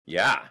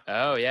Yeah.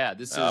 Oh yeah,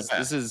 this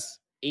is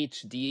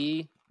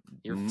HD.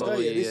 You're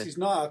fully. This is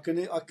not.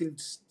 I can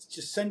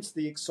just sense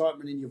the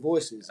excitement in your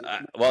voices.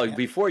 Well,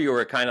 before you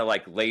were kind of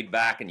like laid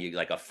back and you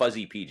like a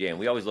fuzzy PJ, and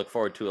we always look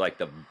forward to like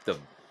the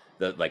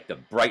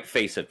bright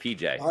face of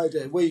PJ. I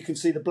do. Where you can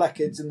see the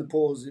blackheads and the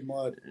pores in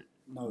my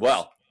nose.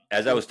 Well,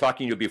 as I was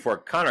talking to you before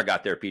Conor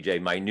got there,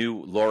 PJ, my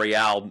new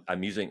L'Oreal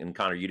I'm using, and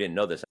Conor, you didn't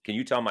know this. Can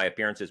you tell my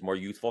appearance is more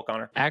youthful,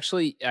 Conor?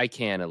 Actually, I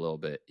can a little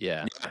bit,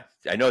 yeah.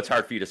 I know it's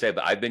hard for you to say,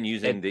 but I've been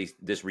using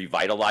this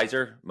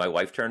revitalizer my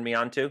wife turned me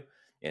on to.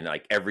 And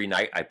like every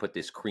night I put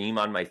this cream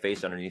on my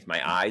face underneath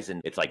my eyes,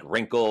 and it's like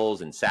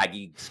wrinkles and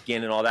saggy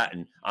skin and all that.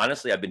 And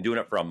honestly, I've been doing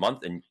it for a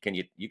month, and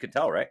you can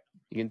tell, right?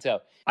 You can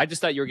tell. I just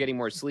thought you were getting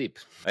more sleep.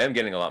 I am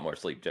getting a lot more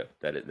sleep too.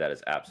 That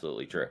is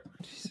absolutely true.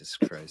 Jesus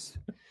Christ.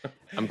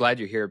 I'm glad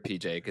you're here,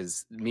 PJ,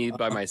 because me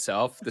by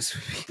myself, this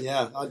would be...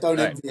 Yeah, I don't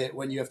envy it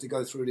when you have to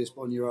go through this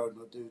on your own.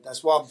 I do.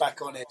 That's why I'm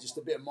back on it. Just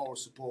a bit of moral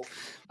support.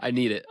 I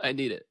need it.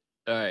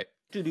 All right.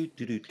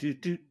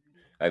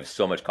 I have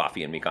so much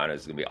coffee in me, Conor.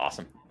 This is going to be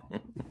awesome.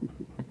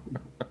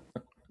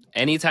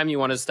 Anytime you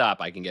want to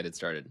stop, I can get it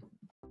started.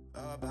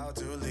 About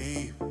to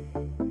leave,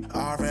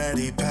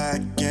 already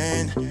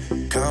packing.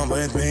 Come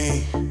with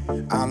me,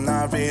 I'm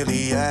not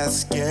really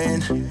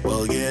asking.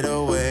 We'll get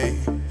away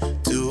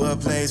to a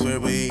place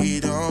where we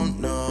don't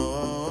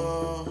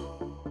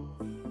know.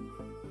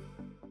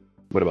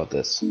 What about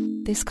this?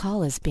 This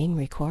call is being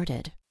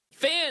recorded.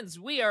 Fans,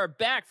 we are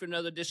back for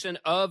another edition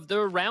of The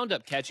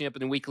Roundup, catching up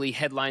on the weekly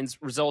headlines,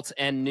 results,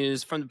 and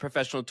news from the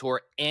professional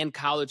tour and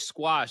college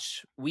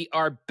squash. We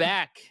are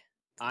back.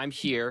 I'm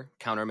here,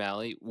 Conor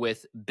O'Malley,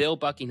 with Bill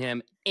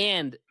Buckingham,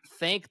 and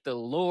thank the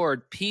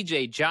Lord,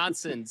 PJ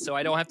Johnson, so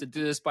I don't have to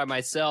do this by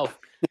myself.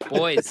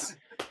 Boys,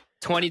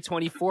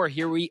 2024,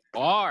 here we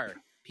are.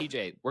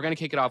 PJ, we're going to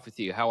kick it off with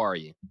you. How are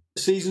you?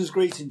 Season's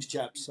greetings,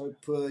 chaps.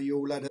 Hope you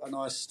all had a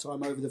nice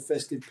time over the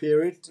festive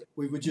period.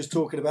 We were just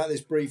talking about this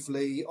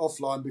briefly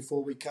offline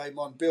before we came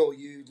on. Bill,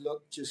 you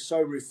look just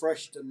so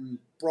refreshed and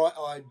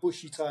bright-eyed,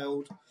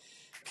 bushy-tailed,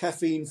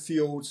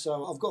 caffeine-fueled.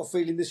 So I've got a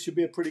feeling this should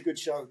be a pretty good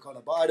show,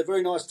 Conor. But I had a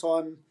very nice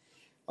time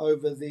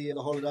over the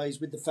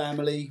holidays with the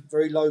family.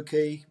 Very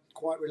low-key,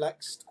 quite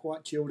relaxed,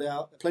 quite chilled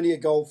out. Plenty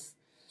of golf,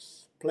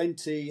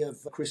 plenty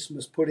of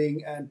Christmas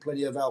pudding, and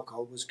plenty of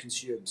alcohol was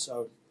consumed.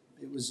 So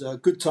it was a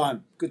good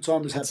time. Good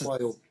time was had by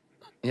all.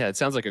 Yeah, it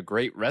sounds like a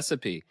great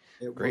recipe.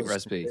 Great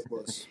recipe. It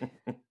was.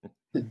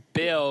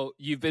 Bill,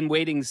 you've been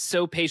waiting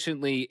so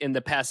patiently in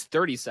the past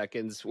 30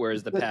 seconds,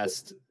 whereas the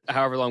past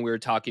however long we were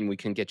talking, we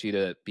couldn't get you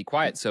to be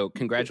quiet. So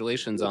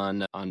congratulations on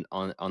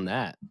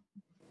that.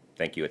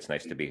 Thank you. It's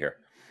nice to be here.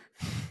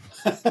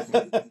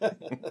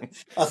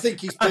 I think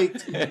he's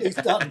peaked. He's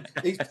done.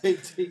 He's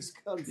peaked. He's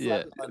gone.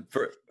 Yeah.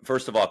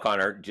 First of all,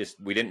 Conor,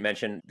 we didn't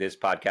mention this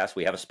podcast.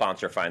 We have a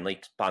sponsor finally,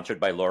 sponsored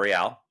by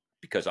L'Oreal,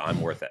 because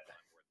I'm worth it.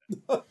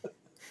 No,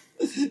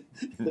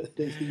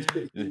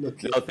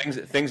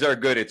 things are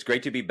good. It's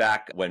great to be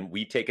back. When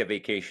we take a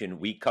vacation,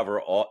 we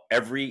cover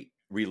every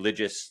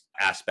religious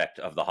aspect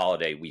of the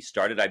holiday. We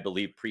started, I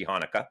believe,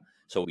 pre-Hanukkah.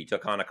 So we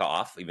took Hanukkah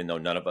off, even though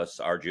none of us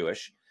are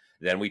Jewish.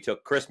 Then we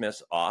took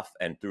Christmas off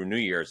and through New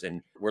Year's,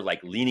 and we're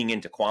like leaning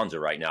into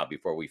Kwanzaa right now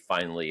before we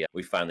finally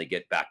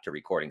get back to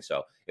recording.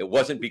 So it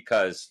wasn't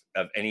because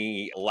of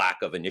any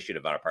lack of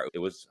initiative on our part. It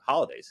was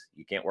holidays.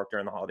 You can't work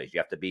during the holidays. You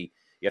have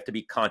to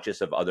be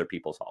conscious of other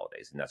people's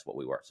holidays, and that's what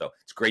we were. So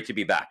it's great to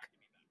be back.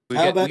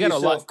 How about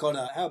yourself,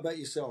 Conor? How about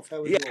yourself?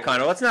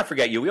 Conor, let's not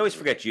forget you. We always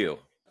forget you.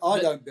 I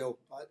don't, Bill.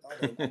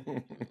 I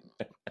don't.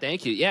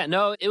 Thank you. Yeah,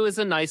 no, it was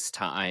a nice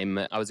time.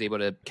 I was able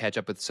to catch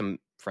up with some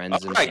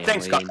friends and right, family.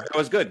 Thanks, Conor. That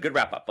was good. Good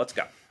wrap up. Let's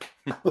go.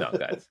 No,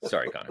 guys.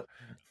 Sorry, Conor.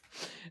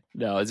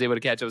 No, I was able to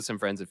catch up with some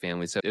friends and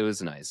family, so it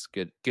was nice.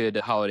 Good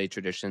holiday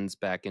traditions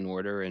back in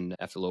order, and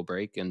after a little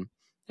break, and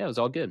yeah, it was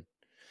all good.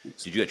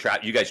 Did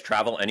you guys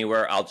travel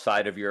anywhere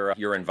outside of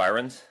your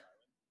environs?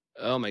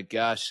 Oh my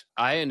gosh.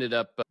 I ended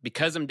up,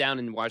 because I'm down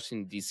in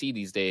Washington, D.C.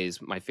 these days,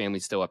 my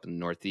family's still up in the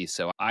Northeast.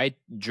 So I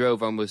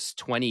drove almost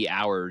 20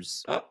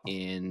 hours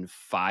in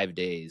 5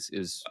 days. It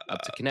was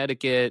up to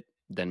Connecticut,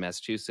 then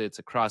Massachusetts,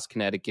 across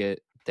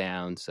Connecticut,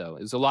 down. So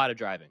it was a lot of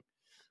driving.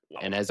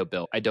 And as a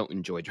Bill, I don't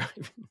enjoy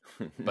driving.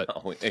 But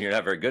no, and you're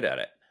not very good at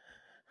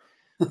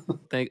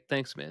it.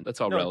 Thanks, man. That's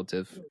all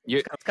relative.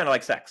 It's kind of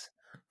like sex.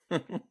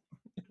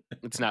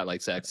 It's not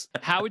like sex.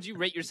 How would you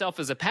rate yourself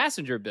as a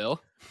passenger, Bill?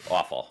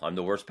 Awful. I'm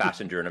the worst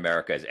passenger in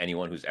America, as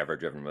anyone who's ever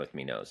driven with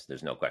me knows.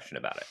 There's no question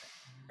about it.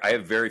 I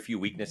have very few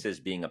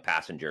weaknesses. Being a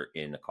passenger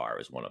in a car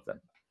is one of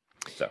them.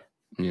 So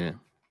yeah.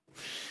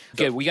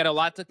 Good. We got a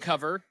lot to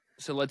cover,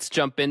 so let's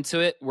jump into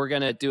it. We're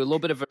going to do a little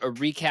bit of a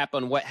recap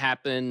on what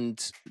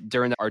happened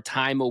during our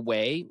time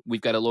away.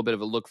 We've got a little bit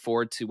of a look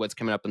forward to what's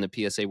coming up on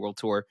the PSA World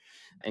Tour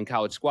and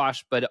college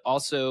squash, but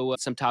also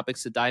some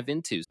topics to dive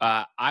into.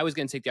 I was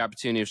going to take the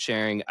opportunity of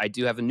sharing. I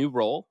do have a new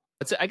role.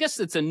 I guess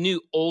it's a new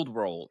old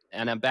role,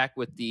 and I'm back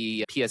with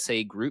the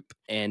PSA group,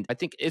 and I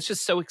think it's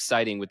just so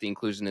exciting with the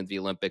inclusion of the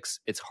Olympics.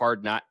 It's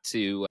hard not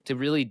to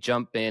really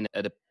jump in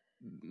at a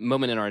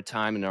moment in our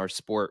time in our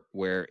sport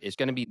where it's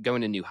going to be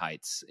going to new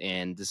heights.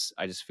 And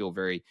I just feel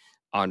very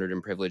honored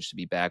and privileged to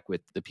be back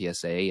with the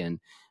PSA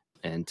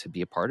and to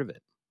be a part of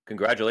it.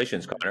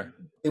 Congratulations, Conor.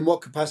 In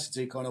what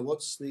capacity, Conor?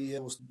 What's the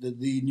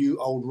new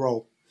old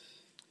role?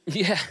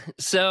 Yeah.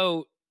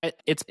 So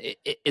it's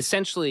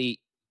essentially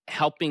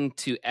helping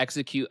to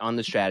execute on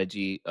the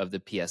strategy of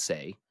the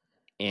PSA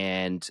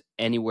and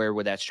anywhere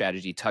where that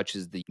strategy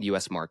touches the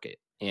U.S. market.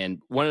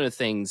 And one of the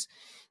things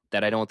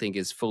that I don't think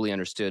is fully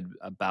understood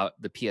about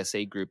the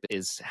PSA group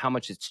is how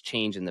much it's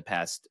changed in the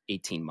past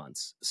 18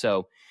 months.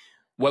 So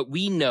what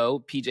we know,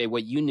 PJ,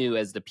 what you knew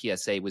as the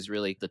PSA was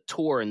really the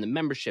tour and the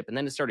membership. And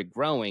then it started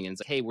growing and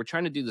it's like, hey, we're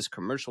trying to do this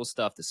commercial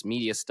stuff, this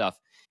media stuff,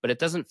 but it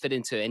doesn't fit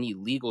into any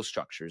legal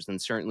structures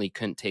and certainly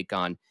couldn't take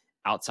on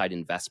outside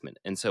investment.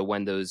 And so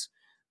when those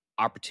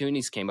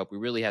opportunities came up, we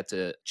really had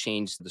to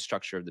change the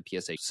structure of the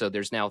PSA. So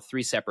there's now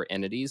 3 separate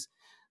entities,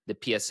 the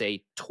PSA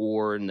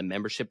Tour and the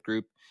membership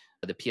group,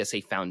 the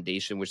PSA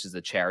Foundation, which is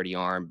the charity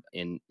arm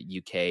in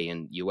UK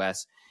and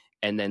US,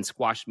 and then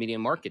Squash Media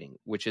Marketing,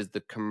 which is the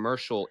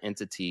commercial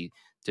entity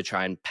to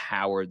try and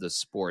power the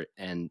sport.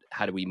 And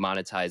how do we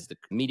monetize the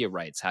media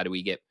rights? How do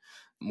we get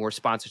more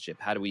sponsorship?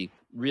 How do we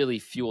really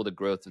fuel the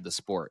growth of the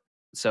sport?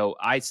 So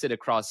I sit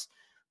across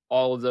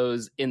all of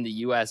those in the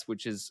US,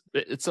 which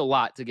it's a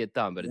lot to get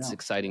done, but it's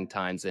exciting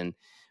times. And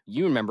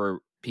you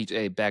remember,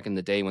 PJ, back in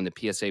the day when the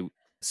PSA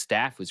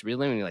staff was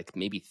really only like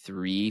maybe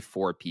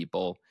 3-4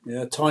 people.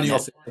 Yeah, tiny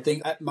office. I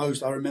think at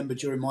most, I remember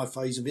during my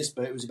phase of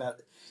ISPA, it was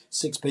about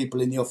 6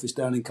 people in the office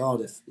down in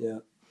Cardiff. Yeah.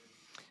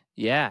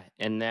 Yeah.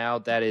 And now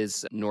that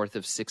is north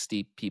of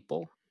 60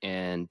 people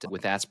and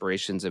with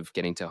aspirations of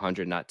getting to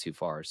 100, not too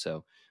far.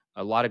 So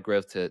a lot of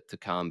growth to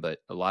come, but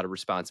a lot of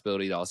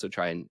responsibility to also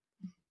try and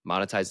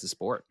monetize the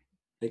sport.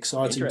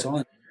 Exciting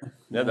time.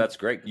 No, that's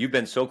great. You've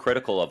been so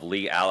critical of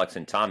Lee, Alex,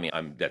 and Tommy.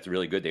 That's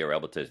really good they were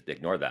able to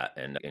ignore that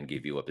and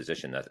give you a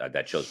position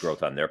that shows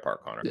growth on their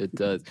part, Conor. It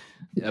does.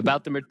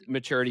 About the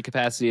maturity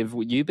capacity of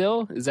you,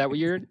 Bill? Is that what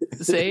you're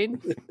saying?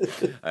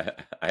 I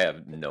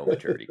have no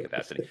maturity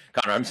capacity.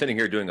 Conor, I'm sitting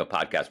here doing a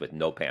podcast with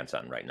no pants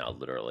on right now,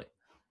 literally.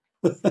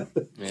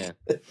 Yeah.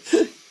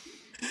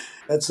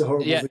 That's a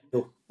horrible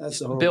video.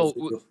 That's a horrible Bill,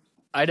 video.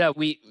 I know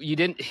you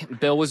didn't.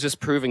 Bill was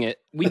just proving it.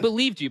 We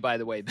believed you, by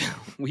the way, Bill.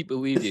 We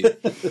believed you.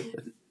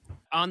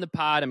 On the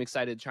pod, I'm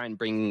excited to try and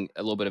bring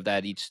a little bit of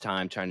that each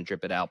time, trying to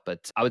drip it out.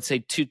 But I would say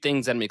 2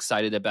 things that I'm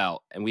excited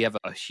about, and we have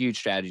a huge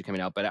strategy coming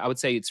out, but I would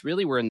say it's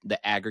really we're in the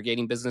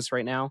aggregating business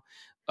right now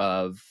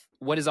of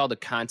what is all the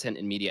content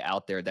and media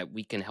out there that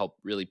we can help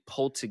really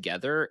pull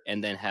together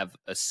and then have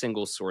a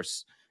single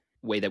source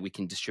way that we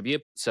can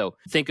distribute. So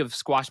think of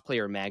Squash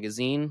Player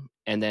Magazine,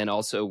 and then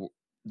also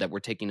that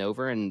we're taking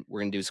over, and we're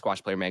going to do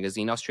Squash Player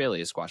Magazine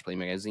Australia, Squash Player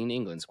Magazine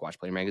England, Squash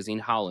Player Magazine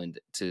Holland.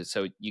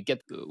 So you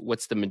get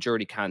what's the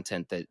majority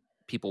content that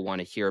people want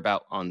to hear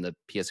about on the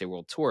PSA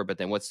World Tour, but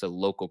then what's the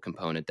local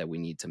component that we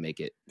need to make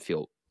it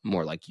feel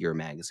more like your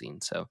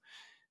magazine. So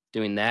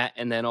doing that,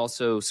 and then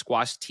also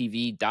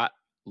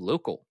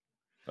squashtv.local.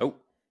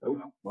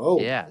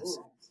 Whoa. Yeah.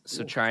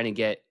 So trying to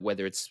get,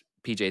 whether it's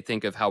PJ,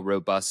 think of how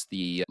robust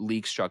the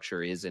league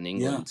structure is in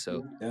England.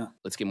 So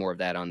let's get more of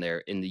that on there.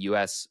 In the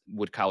US,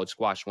 would college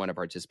squash want to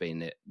participate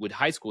in it? Would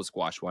high school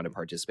squash want to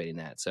participate in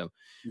that? So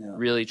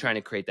really trying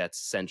to create that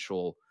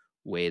central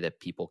way that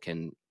people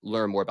can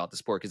learn more about the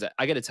sport. Because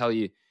I got to tell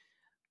you,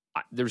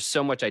 there's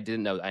so much I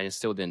didn't know. I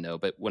still didn't know.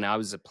 But when I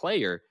was a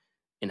player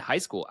in high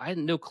school, I had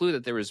no clue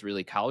that there was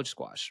really college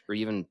squash or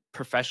even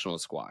professional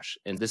squash.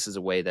 And this is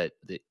a way that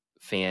the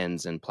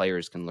fans and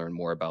players can learn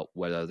more about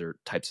what other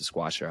types of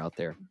squash are out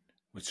there.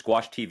 Would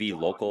Squash TV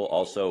Local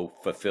also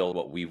fulfill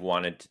what we've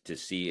wanted to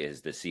see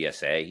is the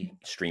CSA,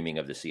 streaming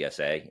of the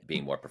CSA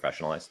being more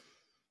professionalized?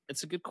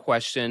 It's a good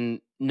question.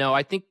 No,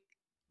 I think,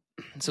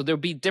 so there'll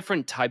be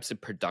different types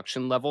of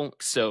production level.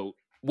 So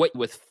what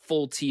with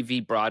full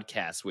TV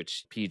broadcast,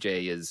 which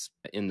PJ is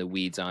in the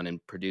weeds on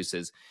and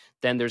produces,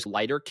 then there's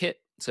lighter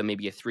kit. So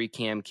maybe a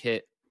 3-cam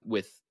kit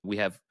we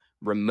have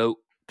remote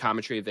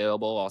commentary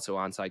available, also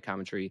on-site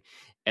commentary,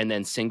 and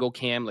then single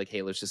cam, like,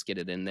 hey, let's just get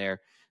it in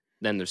there.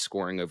 Then there's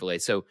scoring overlay.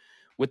 So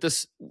with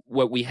this,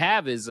 what we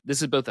have is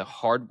this is both a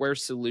hardware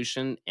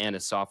solution and a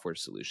software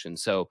solution.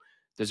 So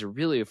there's a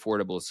really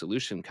affordable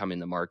solution coming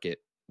to market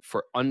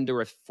for under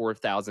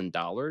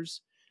 $4,000.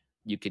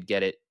 You could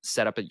get it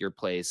set up at your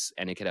place,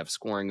 and it could have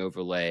scoring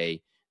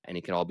overlay, and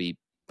it could all be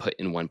put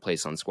in one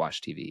place on Squash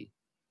TV.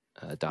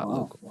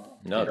 Local.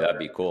 No, that'd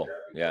be cool.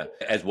 Yeah.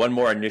 As one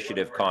more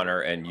initiative, Conor,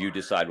 and you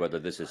decide whether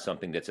this is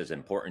something that's as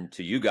important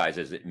to you guys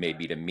as it may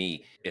be to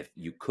me, if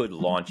you could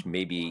launch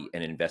maybe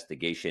an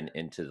investigation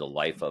into the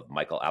life of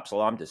Michael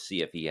Absalom to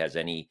see if he has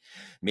any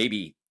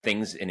maybe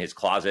things in his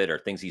closet or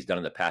things he's done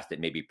in the past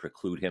that maybe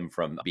preclude him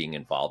from being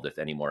involved with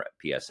any more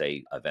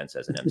PSA events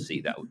as an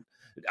MC.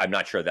 I'm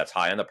not sure that's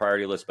high on the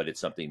priority list, but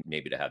it's something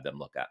maybe to have them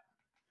look at.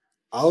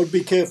 I would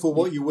be careful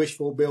what you wish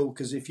for, Bill,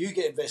 because if you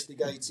get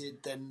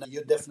investigated, then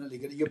you're definitely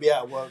you'll be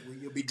out of work.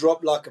 You'll be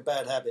dropped like a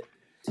bad habit.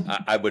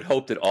 I would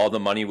hope that all the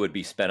money would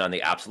be spent on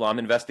the Absalom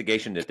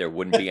investigation, that there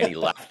wouldn't be any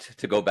left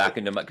to go back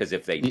into, because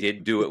if they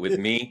did do it with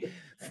me,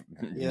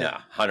 Yeah. no,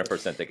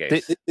 100% the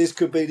case. This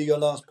could be your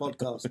last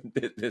podcast.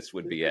 This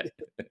would be it.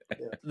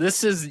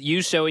 This is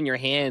you showing your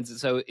hands.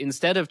 So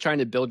instead of trying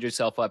to build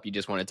yourself up, you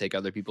just want to take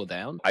other people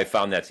down. I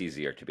found that's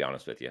easier, to be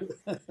honest with you,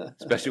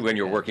 especially when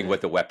you're working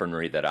with the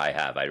weaponry that I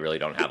have. I really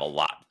don't have a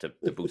lot to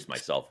boost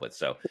myself with.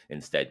 So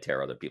instead,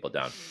 tear other people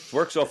down. It's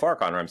worked so far,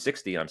 Conor. I'm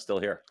 60 and I'm still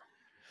here.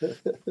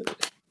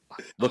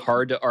 Look,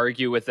 hard to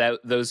argue with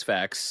those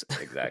facts.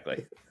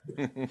 Exactly.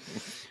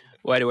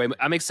 Well, anyway,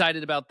 I'm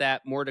excited about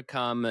that. More to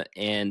come.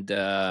 And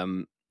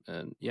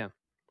yeah.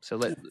 So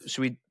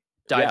should we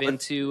dive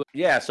into?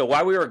 Yeah. So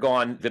while we were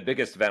gone, the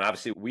biggest event,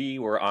 obviously, we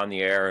were on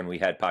the air and we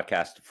had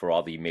podcasts for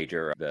all the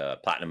major, the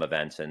platinum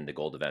events and the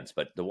gold events.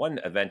 But the one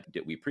event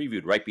that we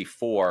previewed right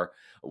before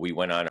we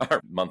went on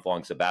our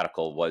month-long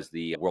sabbatical was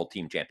the World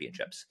Team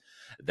Championships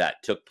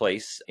that took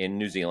place in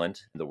New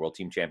Zealand. The World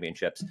Team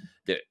Championships,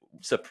 that,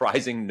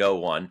 surprising no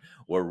one,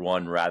 were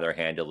won rather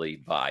handily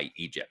by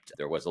Egypt.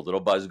 There was a little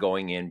buzz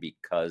going in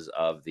because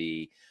of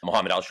the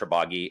Mohammed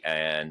El-Shorbagy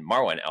and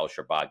Marwan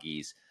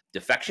El-Shorbagy's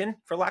defection,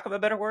 for lack of a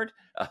better word,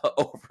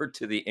 over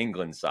to the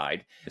England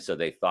side. So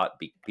they thought,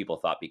 people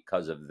thought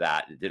because of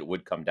that, it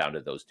would come down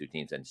to those two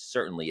teams, and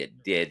certainly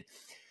it did.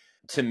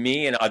 To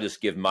me, and I'll just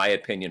give my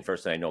opinion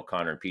first, and I know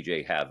Conor and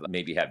PJ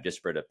maybe have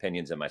disparate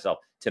opinions than myself.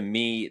 To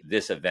me,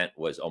 this event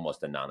was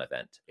almost a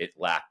non-event. It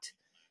lacked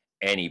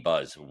any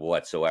buzz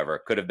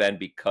whatsoever. Could have been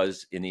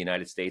because in the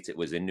United States, it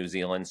was in New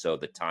Zealand, so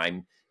the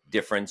time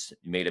difference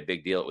made a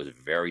big deal. It was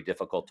very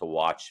difficult to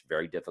watch,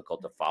 very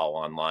difficult to follow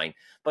online,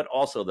 but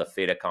also the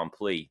fait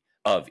accompli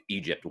of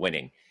Egypt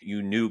winning.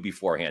 You knew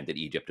beforehand that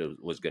Egypt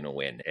was going to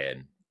win,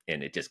 and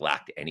it just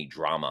lacked any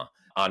drama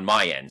on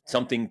my end.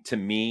 Something to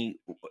me,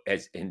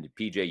 as in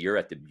PJ, you're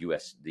at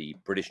the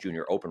British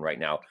Junior Open right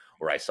now,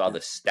 where I saw the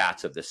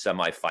stats of the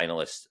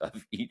semifinalists,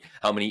 of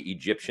how many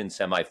Egyptian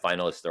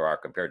semifinalists there are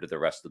compared to the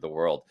rest of the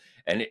world.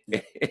 And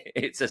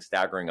it's a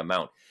staggering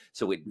amount.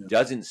 So it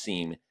doesn't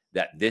seem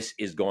that this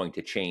is going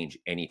to change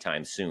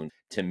anytime soon.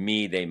 To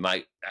me, they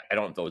might, I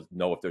don't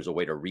know if there's a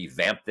way to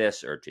revamp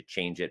this or to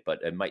change it,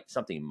 but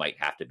something might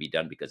have to be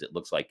done, because it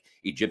looks like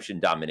Egyptian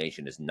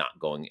domination is not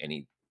going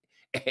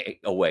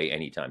away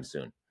anytime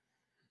soon.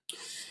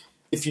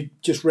 If you're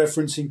just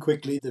referencing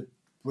quickly the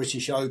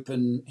British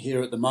Open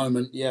here at the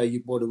moment,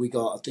 what do we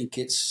got? I think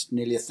it's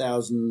nearly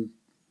 1,000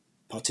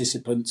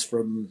 participants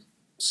from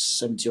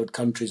 70 odd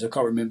countries. I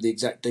can't remember the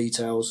exact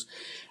details.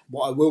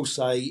 What I will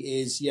say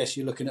is, yes,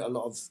 you're looking at a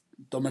lot of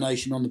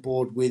domination on the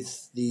board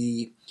with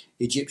the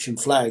Egyptian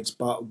flags,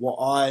 but what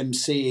I'm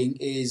seeing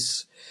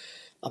is,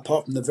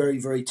 apart from the very,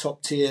 very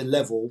top tier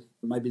level,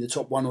 maybe the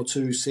top one or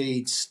two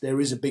seeds,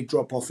 there is a big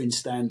drop off in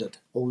standard.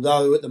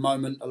 Although at the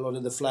moment a lot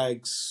of the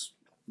flags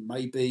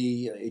may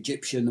be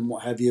Egyptian and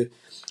what have you,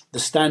 the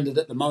standard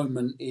at the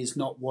moment is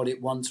not what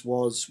it once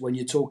was. When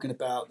you're talking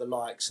about the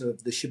likes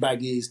of the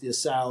Shorbagy's, the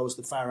Asals,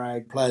 the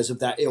Farag, players of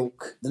that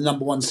ilk, the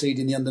number one seed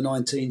in the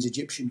under-19s,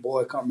 Egyptian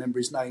boy, I can't remember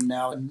his name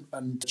now,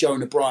 and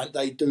Jonah Bryant,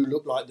 they do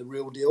look like the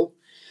real deal.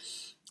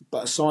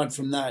 But aside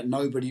from that,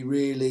 nobody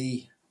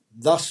really,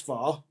 thus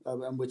far,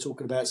 and we're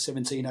talking about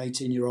 17,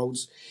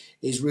 18-year-olds,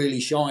 is really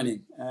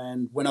shining.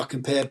 And when I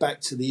compare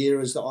back to the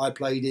eras that I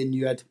played in,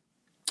 you had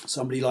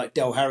somebody like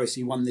Del Harris.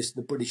 He won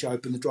the British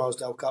Open, the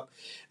Drysdale Cup,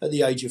 at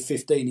the age of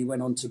 15. He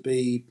went on to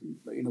be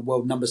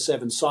world number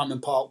 7.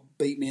 Simon Park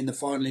beat me in the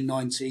final in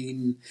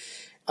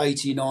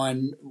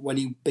 1989. When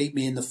he beat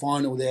me in the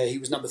final there, he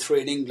was number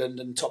 3 in England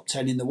and top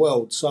 10 in the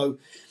world. So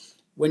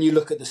when you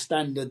look at the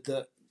standard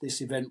that this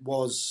event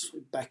was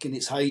back in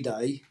its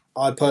heyday,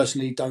 I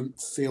personally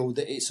don't feel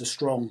that it's as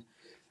strong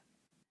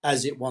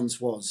as it once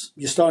was.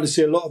 You're starting to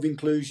see a lot of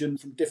inclusion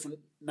from different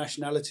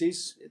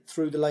nationalities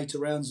through the later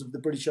rounds of the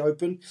British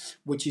Open,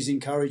 which is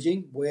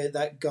encouraging. Where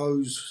that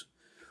goes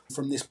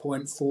from this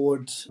point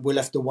forward, we'll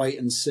have to wait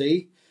and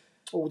see.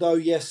 Although,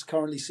 yes,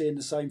 currently seeing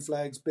the same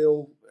flags,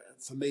 Bill,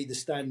 for me, the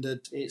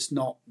standard, it's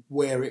not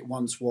where it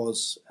once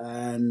was.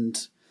 And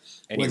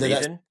any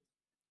reason?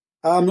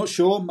 I'm not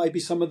sure. Maybe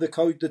some of the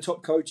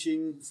top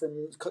coaches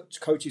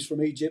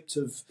from Egypt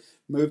have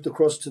moved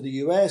across to the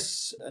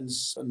US and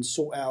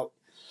sought out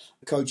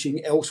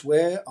coaching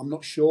elsewhere. I'm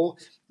not sure.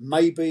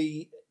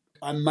 Maybe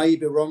I may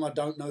be wrong. I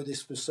don't know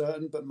this for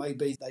certain, but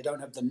maybe they don't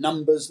have the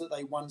numbers that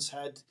they once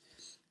had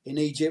in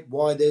Egypt.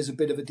 Why there's a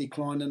bit of a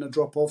decline and a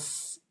drop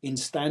off in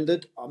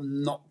standard,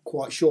 I'm not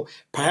quite sure.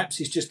 Perhaps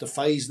it's just a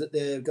phase that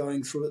they're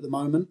going through at the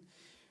moment.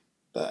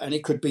 And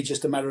it could be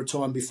just a matter of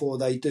time before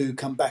they do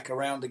come back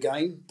around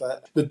again.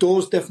 But the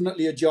door's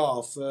definitely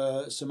ajar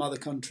for some other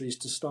countries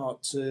to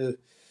start to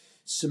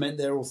cement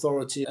their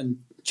authority and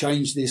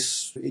change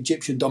this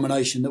Egyptian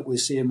domination that we're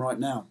seeing right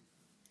now.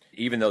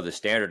 Even though the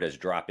standard has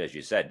dropped, as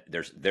you said,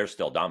 they're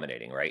still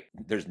dominating, right?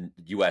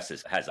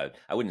 U.S. has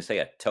I wouldn't say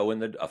a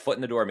foot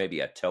in the door, maybe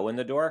a toe in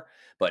the door,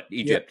 but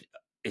Egypt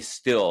is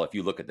still, if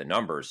you look at the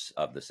numbers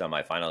of the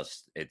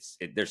semifinalists,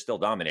 they're still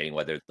dominating.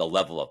 Whether the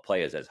level of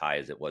play is as high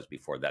as it was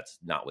before, that's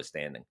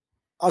notwithstanding.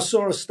 I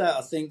saw a stat,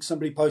 I think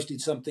somebody posted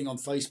something on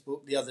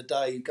Facebook the other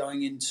day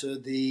going into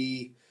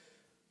the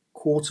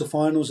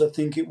quarterfinals, I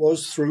think it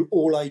was, through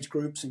all age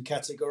groups and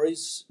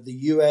categories. The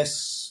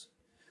US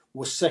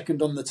was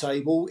second on the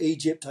table.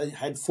 Egypt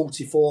had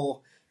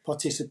 44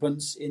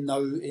 participants in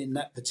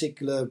that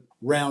particular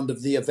round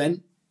of the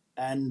event,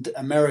 and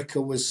America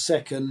was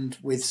second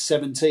with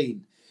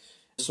 17.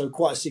 So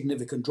quite a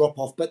significant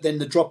drop-off. But then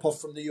the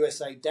drop-off from the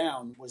USA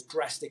down was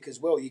drastic as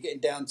well. You're getting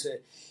down to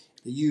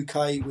the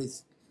UK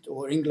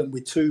or England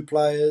with 2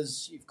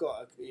 players. You've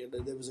got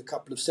there was a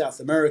couple of South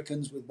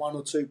Americans with 1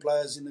 or 2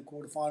 players in the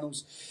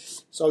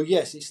quarterfinals. So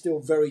yes, it's still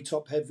very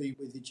top-heavy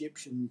with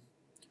Egyptian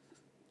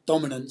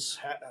dominance.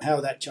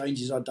 How that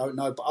changes, I don't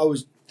know. But I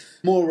was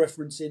more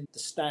referencing the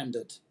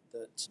standard,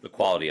 the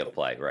quality of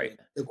play, right?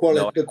 The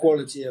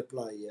quality of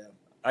play, yeah.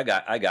 I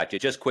got you.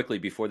 Just quickly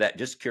before that,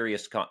 just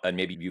curious, and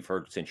maybe you've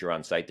heard since you're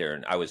on site there,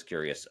 and I was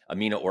curious,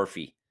 Amina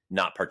Orfi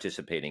not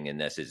participating in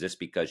this. Is this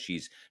because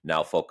she's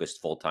now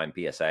focused full-time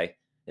PSA?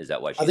 Is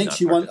that why she's I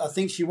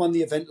think she won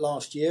the event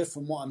last year,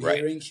 from what I'm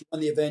hearing. She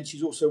won the event.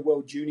 She's also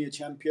world junior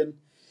champion.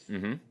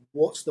 Mm-hmm.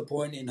 What's the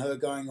point in her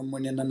going and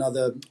winning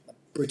another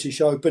British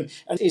Open?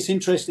 And it's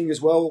interesting as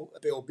well,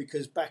 Bill,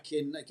 because back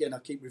in, again, I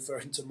keep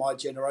referring to my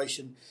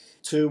generation,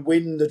 to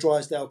win the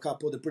Drysdale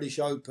Cup or the British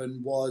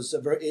Open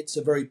it's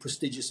a very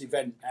prestigious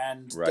event.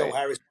 And Del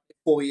Harris,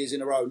 4 years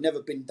in a row,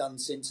 never been done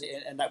since,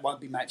 and that won't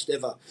be matched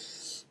ever,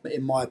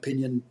 in my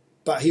opinion.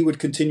 But he would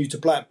continue to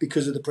play it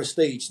because of the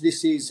prestige.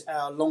 This is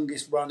our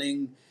longest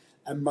running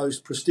and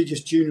most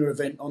prestigious junior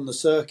event on the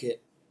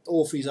circuit.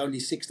 Orphe's only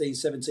 16,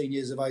 17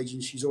 years of age,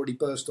 and she's already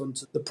burst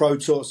onto the Pro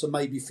Tour, so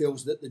maybe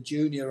feels that the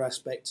junior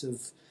aspect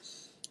of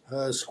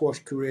her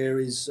squash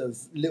career is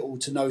of little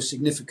to no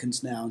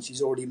significance now, and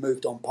she's already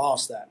moved on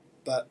past that.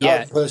 But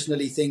I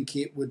personally think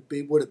it would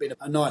have been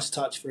a nice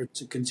touch for her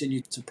to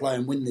continue to play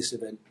and win this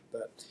event.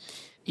 But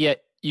yeah,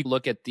 you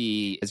look at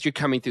as you're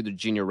coming through the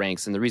junior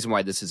ranks, and the reason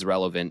why this is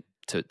relevant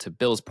to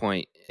Bill's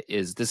point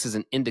is this is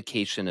an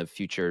indication of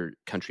future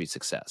country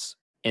success.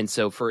 And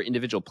so for an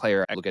individual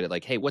player, I look at it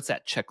like, hey, what's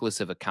that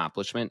checklist of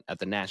accomplishment at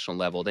the national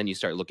level? Then you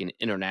start looking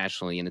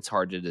internationally, and it's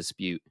hard to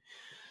dispute.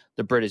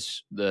 The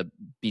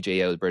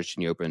BJO, the British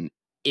Junior Open,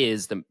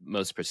 is the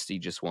most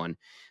prestigious one.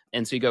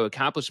 And so you go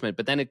accomplishment,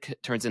 but then it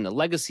turns into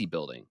legacy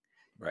building.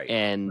 Right.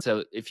 And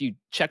so if you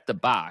check the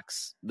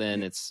box,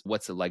 then it's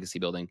what's the legacy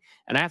building?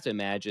 And I have to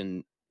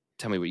imagine,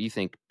 tell me what you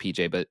think,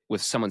 PJ, but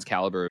with someone's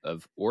caliber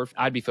of Orf,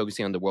 I'd be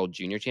focusing on the World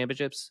Junior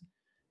Championships.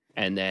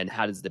 And then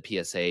how does the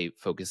PSA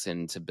focus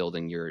into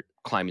building your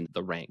climbing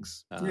the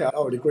ranks? Yeah, I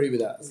would agree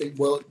with that. I think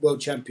world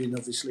champion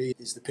obviously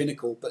is the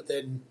pinnacle, but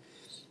then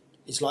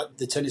it's like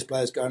the tennis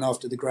players going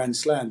after the Grand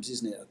Slams,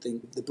 isn't it? I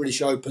think the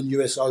British Open,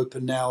 US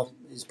Open now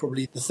is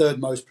probably the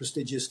third most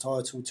prestigious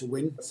title to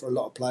win for a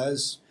lot of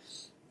players.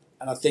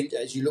 And I think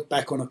as you look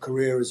back on a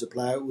career as a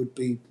player, it would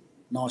be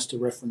nice to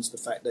reference the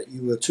fact that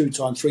you were a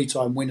 2-time,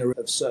 3-time winner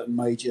of certain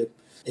major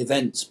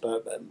events.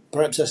 But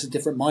perhaps that's a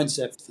different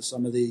mindset for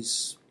some of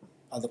these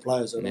other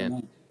players. I don't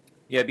know.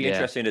 Yeah, it'd be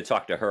interesting to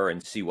talk to her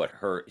and see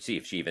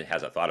if she even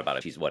has a thought about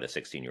it. She's a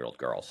 16-year-old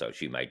girl, so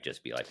she might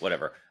just be like,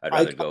 whatever, I'd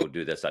rather go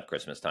do this at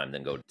Christmas time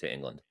than go to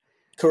England.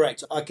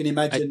 Correct. I can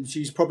imagine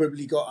she's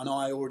probably got an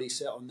eye already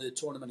set on the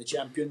Tournament of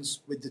Champions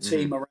with the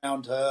team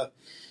around her.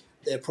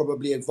 They're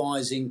probably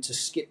advising to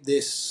skip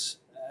this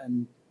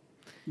and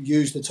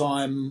use the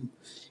time,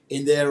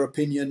 in their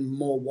opinion,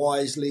 more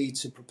wisely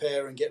to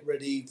prepare and get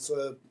ready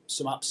for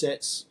some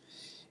upsets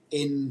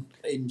in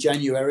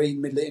January,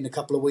 in a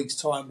couple of weeks'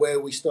 time, where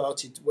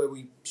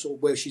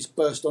she's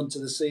burst onto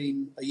the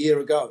scene a year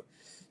ago.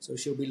 So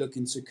she'll be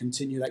looking to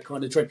continue that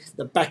kind of trend.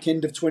 The back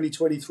end of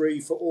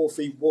 2023 for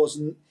Orphe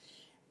wasn't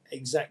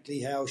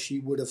exactly how she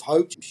would have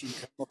hoped. She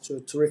came off to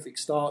a terrific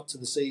start to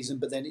the season,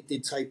 but then it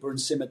did taper and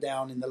simmer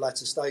down in the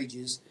latter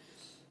stages.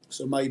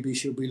 So maybe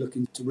she'll be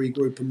looking to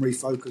regroup and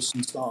refocus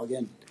and start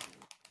again.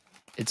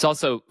 It's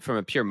also, from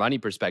a pure money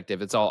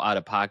perspective, it's all out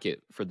of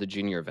pocket for the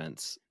junior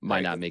events.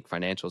 Might not make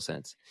financial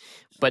sense.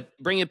 But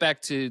bring it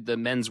back to the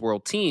men's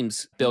world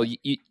teams, Bill,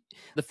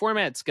 the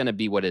format's going to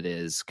be what it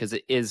is because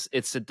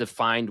it's a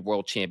defined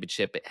world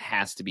championship. It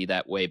has to be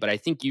that way. But I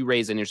think you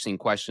raise an interesting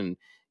question,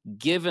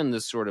 given the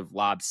sort of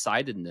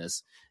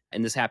lopsidedness,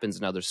 and this happens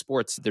in other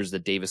sports. There's the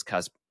Davis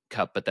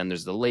Cup, but then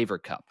there's the Laver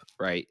Cup,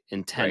 right?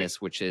 In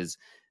tennis, which is,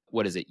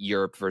 what is it,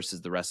 Europe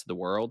versus the rest of the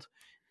world.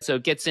 So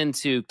it gets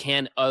into,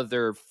 can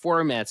other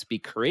formats be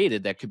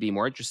created that could be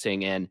more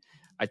interesting? And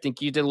I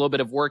think you did a little bit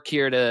of work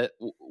here to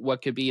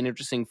what could be an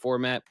interesting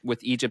format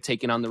with Egypt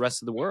taking on the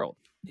rest of the world.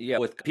 Yeah,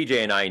 with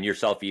PJ and I and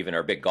yourself even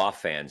are big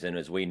golf fans. And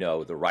as we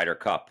know, the Ryder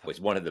Cup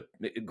was one of the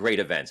great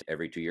events.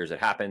 Every 2 years it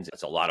happens.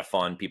 It's a lot of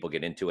fun. People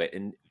get into it.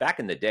 And back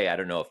in the day, I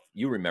don't know if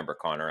you remember,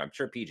 Conor, I'm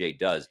sure PJ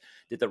does,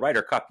 that the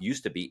Ryder Cup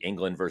used to be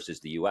England versus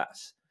the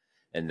US.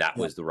 And that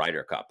was the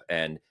Ryder Cup.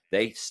 And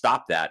They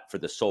stopped that for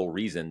the sole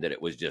reason that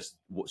it was just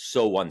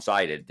so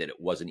one-sided that it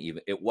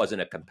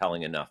wasn't a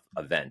compelling enough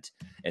event.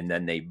 And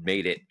then they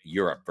made it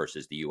Europe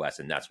versus the US,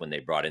 and that's when they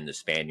brought in the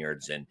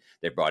Spaniards and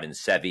they brought in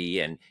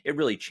Sevi, and it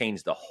really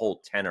changed the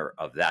whole tenor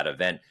of that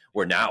event,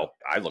 where now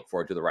I look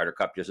forward to the Ryder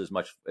Cup just as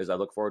much as I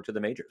look forward to the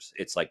majors.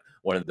 It's like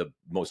one of the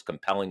most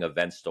compelling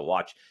events to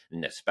watch,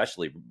 and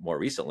especially more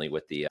recently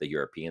with the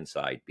European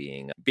side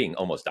being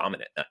almost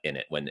dominant in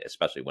it,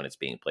 especially when it's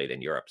being played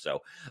in Europe.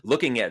 So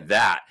looking at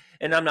that,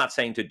 and I'm not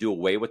saying to do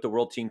away with the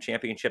World Team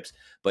Championships,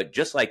 but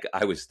just like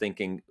I was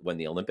thinking when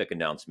the Olympic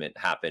announcement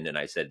happened, and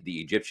I said the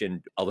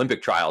Egyptian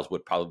Olympic trials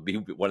would probably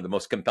be one of the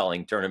most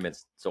compelling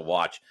tournaments to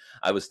watch,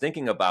 I was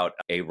thinking about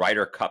a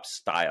Ryder Cup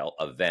style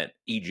event,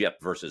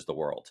 Egypt versus the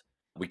world.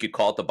 We could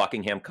call it the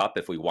Buckingham Cup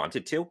if we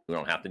wanted to. We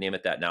don't have to name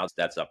it that now.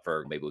 That's up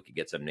for, maybe we could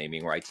get some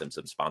naming rights and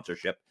some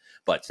sponsorship.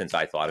 But since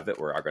I thought of it,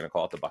 we're going to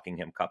call it the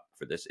Buckingham Cup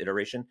for this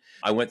iteration.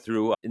 I went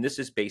through, and this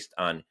is based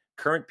on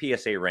current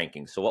PSA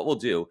rankings. So what we'll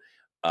do,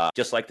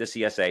 just like the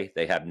CSA,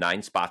 they have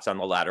 9 spots on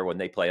the ladder when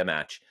they play a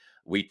match.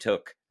 We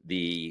took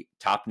the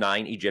top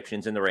 9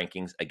 Egyptians in the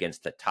rankings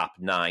against the top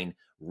 9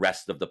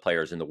 rest of the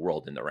players in the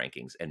world in the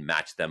rankings and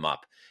match them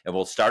up. And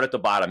we'll start at the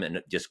bottom,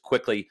 and just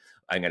quickly,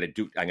 I'm going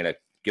to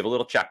give a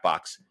little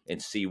checkbox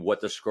and see what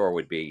the score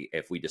would be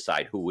if we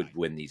decide who would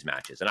win these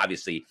matches. And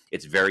obviously,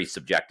 it's very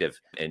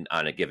subjective, and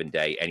on a given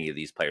day, any of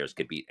these players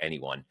could beat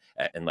anyone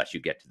unless you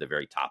get to the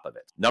very top of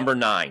it. Number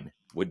 9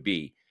 would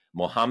be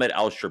Mohammed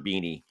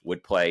Al-Sherbini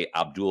would play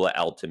Abdullah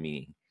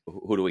Al-Tamimi.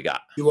 Who do we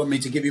got? You want me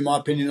to give you my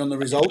opinion on the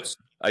results?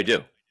 I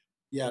do.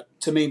 Yeah,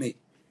 Tamimi.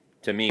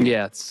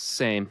 Yeah, it's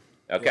same.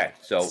 Okay,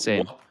 so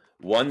Same.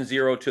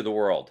 1-0 to the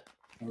world.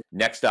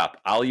 Next up,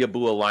 Ali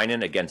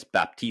Aboualainen against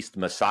Baptiste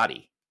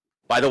Masadi.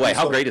 By the way,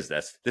 how great is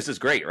this? This is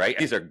great, right?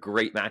 These are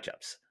great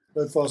matchups.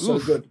 So far, so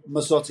good.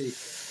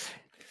 Masotti.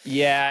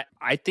 Yeah,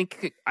 I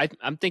think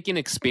I'm thinking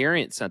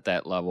experience at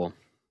that level.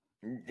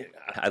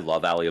 I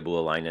love Ali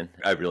Aboualainen.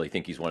 I really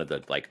think he's one of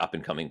the up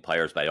and coming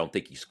players, but I don't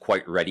think he's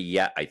quite ready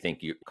yet. I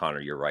think Conor,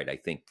 you're right. I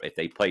think if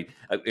they play,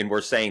 and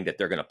we're saying that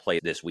they're going to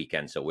play this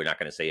weekend, so we're not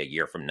going to say a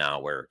year from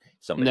now where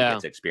somebody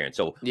gets experience.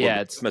 So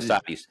yeah, it's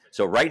Masadi's.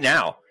 So right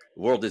now,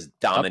 the world is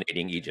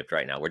dominating Egypt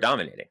right now. We're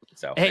dominating.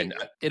 So hey,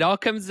 it all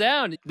comes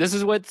down. This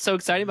is what's so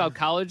exciting about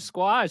college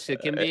squash. It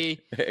can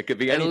be it could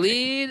be a anything.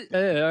 Lead.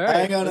 All right,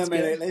 hang on a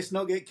minute. Let's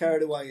not get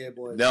carried away here,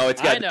 boys. No,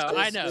 it's got.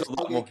 I know.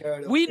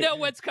 We know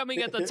what's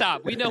coming at the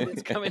top. We know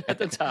what's coming at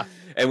the top.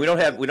 And we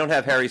don't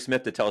have Harry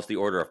Smith to tell us the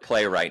order of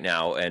play right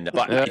now. And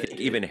but I think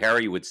even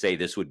Harry would say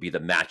this would be the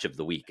match of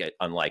the week,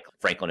 unlike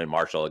Franklin and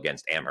Marshall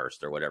against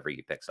Amherst or whatever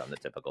he picks on the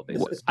typical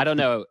basis. I don't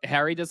know.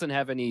 Harry doesn't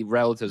have any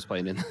relatives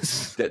playing in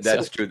this.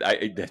 That's true.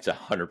 That's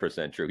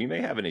 100% true. He may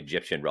have an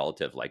Egyptian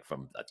relative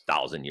from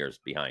 1,000 years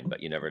behind,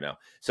 but you never know.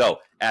 So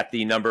at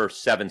the number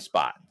 7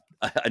 spot,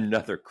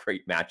 another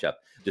great matchup: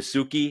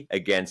 Dasuki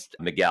against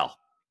Miguel.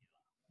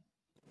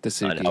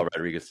 Angel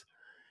Rodriguez.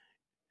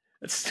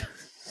 That's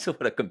so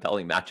what a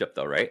compelling matchup,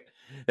 though, right?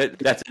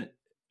 That's it.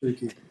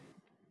 Dasuki.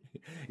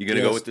 You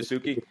gonna go with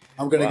Dasuki?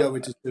 I'm gonna go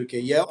with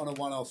Dasuki. Yeah, on a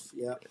one-off.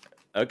 Yeah.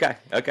 Okay.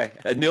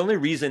 And the only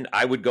reason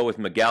I would go with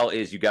Miguel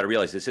is you got to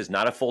realize this is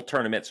not a full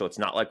tournament, so it's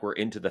not like we're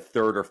into the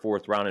 3rd or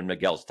 4th round and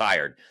Miguel's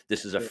tired.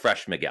 This is a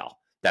fresh Miguel.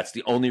 That's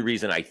the only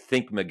reason I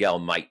think Miguel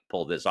might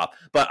pull this off.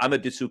 But I'm a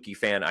Dasuki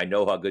fan. I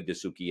know how good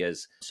Dasuki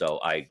is, so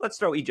let's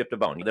throw Egypt a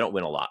bone. They don't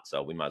win a lot,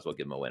 so we might as well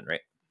give them a win,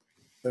 right?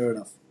 Fair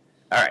enough.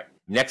 All right.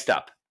 Next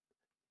up,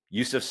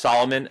 Yusuf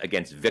Solomon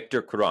against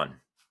Victor Kron.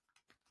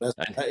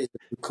 That is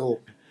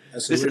cool.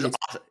 Is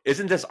awesome.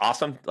 Isn't this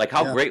awesome?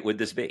 How great would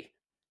this be?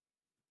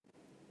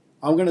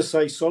 I'm going to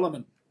say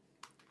Solomon.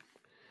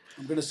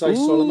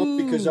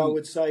 Solomon because I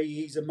would say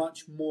he's a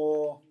much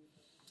more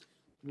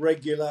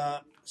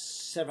regular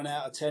 7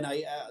 out of 10,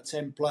 8 out of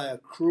 10 player.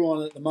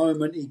 Kron at the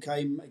moment, he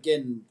came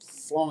again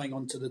flying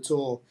onto the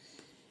tour.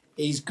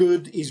 He's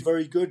good. He's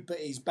very good, but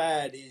his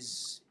bad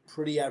is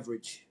pretty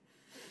average.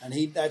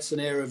 And that's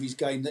an area of his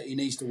game that he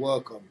needs to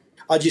work on.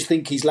 I just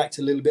think he's lacked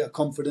a little bit of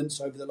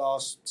confidence over the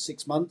last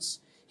 6 months.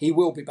 He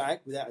will be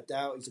back, without a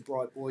doubt. He's a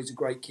bright boy. He's a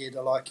great kid.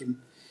 I like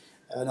him.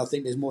 And I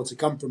think there's more to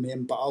come from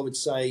him. But I would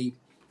say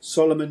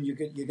Solomon, you're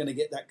going to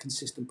get that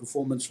consistent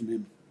performance from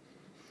him.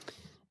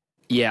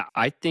 Yeah,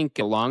 I think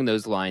along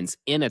those lines,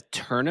 in a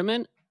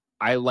tournament,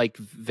 I like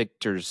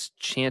Victor's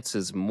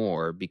chances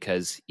more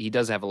because he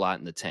does have a lot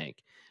in the tank.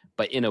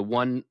 But in a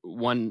one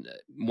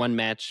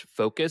match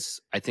focus,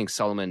 I think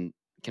Solomon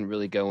can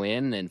really go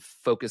in and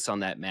focus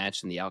on that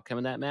match and the outcome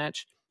of that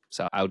match.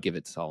 So I would give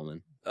it to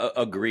Solomon.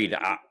 Agreed.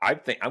 I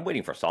think I'm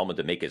waiting for Solomon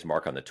to make his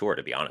mark on the tour,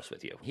 to be honest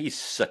with you. He's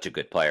such a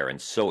good player and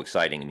so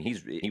exciting. And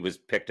he was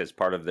picked as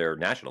part of their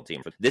national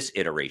team for this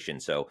iteration.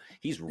 So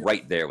he's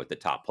right there with the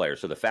top players.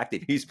 So the fact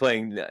that he's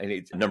playing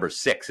number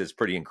 6 is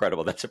pretty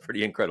incredible. That's a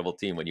pretty incredible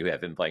team when you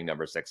have him playing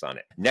number 6 on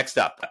it. Next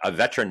up, a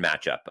veteran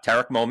matchup.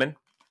 Tarek Momin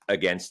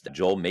against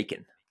Joel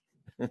Macon.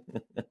 I'm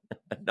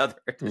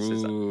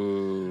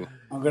going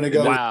to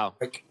go. Wow.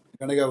 I'm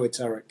going to go with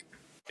Tarek.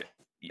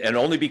 And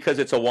only because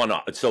it's a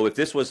one-off. So if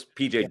this was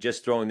PJ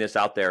just throwing this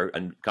out there,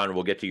 and Conor,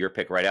 we'll get to your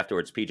pick right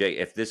afterwards. PJ,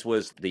 if this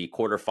was the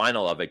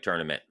quarterfinal of a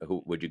tournament,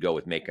 who would you go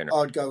with, Macon?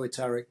 I'd go with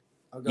Tarek.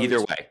 Either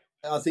way.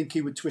 I think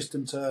he would twist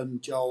and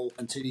turn Joel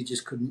until he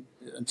just couldn't,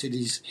 until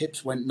his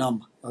hips went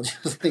numb. I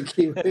just think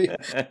he would.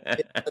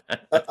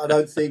 I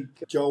don't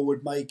think Joel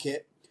would make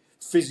it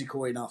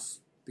physical enough,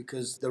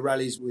 because the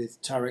rallies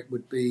with Tarek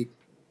would be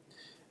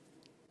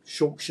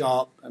short,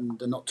 sharp,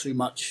 and not too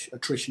much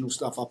attritional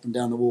stuff up and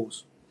down the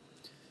walls.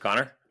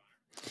 Conor?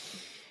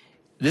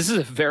 This is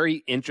a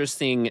very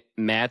interesting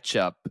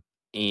matchup,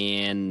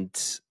 and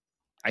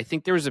I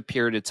think there was a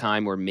period of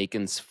time where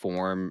Macon's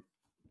form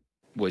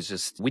was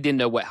just, we didn't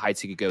know what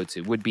heights he could go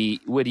to. Would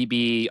he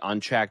be on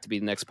track to be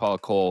the next Paul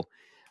Cole?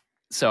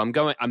 So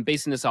I'm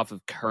basing this off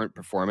of current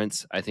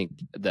performance. I think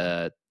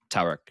the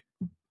Tarek.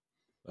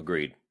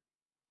 Agreed.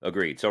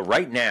 So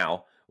right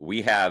now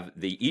we have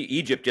the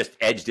Egypt just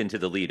edged into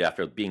the lead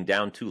after being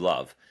down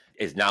 2-0,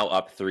 is now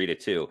up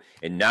 3-2.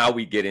 And now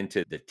we get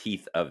into the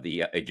teeth of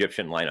the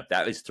Egyptian lineup.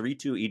 That is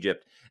 3-2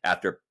 Egypt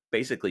after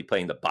basically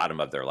playing the bottom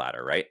of their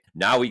ladder, right?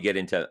 Now we get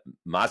into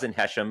Mazen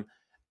Hesham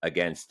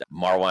against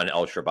Marwan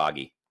El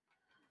Sharbaghi.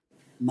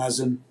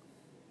 Mazen.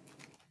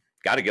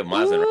 Got to give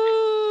Mazen.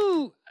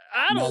 Ooh,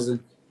 I don't. Mazen.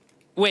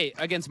 Wait,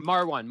 against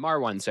Marwan.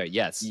 Marwan, sorry.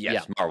 Yes.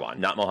 Yes, yeah. Marwan,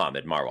 not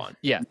Mohammed. Marwan.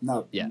 Yeah.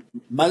 No. Yeah.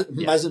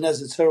 Mazen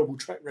has a terrible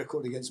track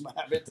record against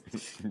Mohammed.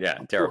 Yeah,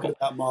 terrible.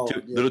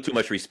 Marwan, Little too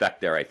much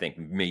respect there, I think,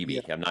 maybe.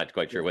 Yeah. I'm not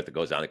quite sure what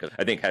goes on, because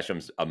I think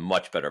Hesham's a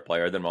much better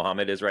player than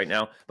Mohammed is right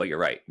now. But you're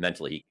right.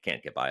 Mentally, he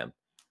can't get by him.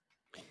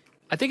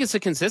 I think it's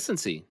a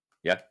consistency.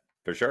 Yeah,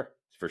 for sure.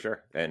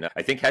 And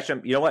I think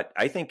Hesham, you know what?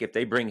 I think if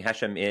they bring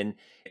Hesham in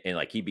and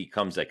like he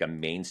becomes like a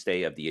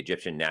mainstay of the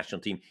Egyptian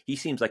national team, he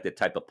seems like the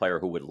type of player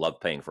who would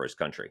love playing for his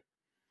country.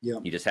 Yeah.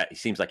 He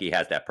seems like he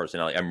has that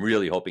personality. I'm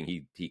really hoping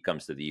he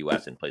comes to the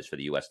U.S. and plays for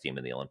the U.S. team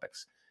in the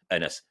Olympics.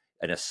 And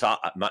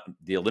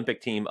the Olympic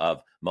team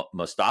of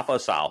Mustafa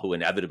Sal, who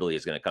inevitably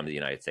is going to come to the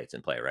United States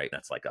and play, right?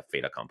 That's like a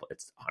fait accompli.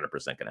 It's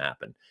 100% going to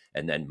happen.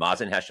 And then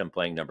Mazen Hesham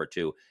playing number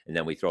 2, and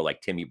then we throw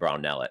like Timmy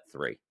Brownell at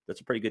 3.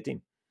 That's a pretty good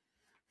team.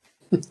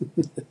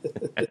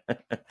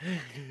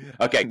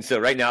 Okay, so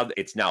right now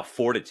it's now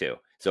 4-2.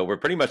 So we're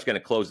pretty much going to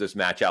close this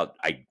match out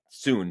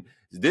soon.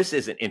 This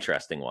is an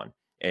interesting one,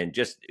 and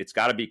it's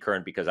got to be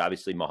current, because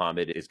obviously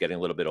Mohammed is getting a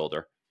little bit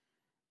older.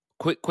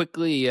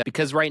 Quickly,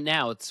 because right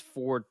now it's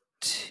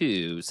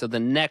 4-2, so the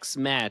next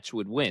match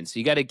would win. So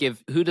you got to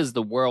give, who does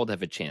the world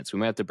have a chance? We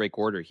might have to break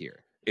order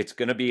here. It's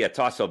going to be a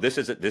toss. So this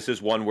is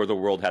one where the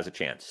world has a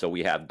chance. So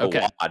we have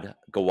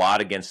Gawad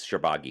against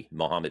Sharbaghi,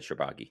 Mohammed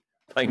Sharbaghi.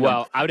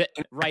 Well,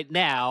 right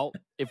now,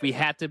 if we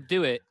had to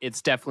do it,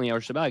 it's definitely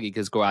our Sharbaghi,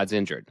 because Gawad's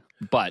injured.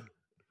 But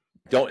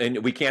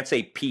and we can't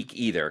say peak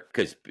either,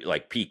 because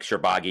like peak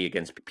Sharbaghi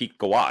against peak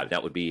Gawad,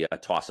 that would be a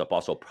toss-up.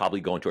 Also,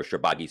 probably going to a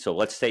Sharbaghi. So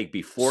let's say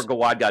before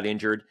Gawad got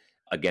injured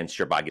against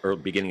Sharbaghi, or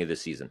beginning of the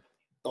season.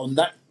 On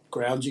that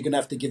ground, you're going to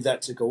have to give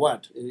that to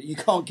Gawad. You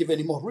can't give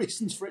any more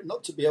reasons for it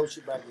not to be El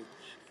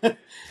Sharbaghi.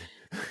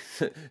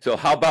 So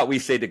how about we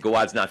say that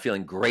Gawad's not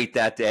feeling great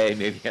that day?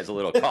 Maybe he has a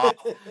little cough,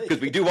 because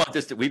we do want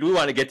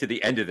to get to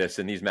the end of this,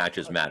 and these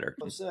matches matter.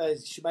 I'm saying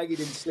Sharbaghi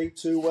didn't sleep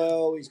too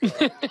well.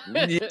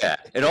 Yeah,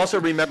 and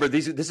also remember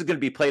this is going to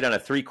be played on a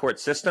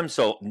 3-court system,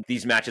 so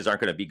these matches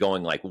aren't going to be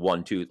going like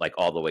 1-2, like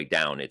all the way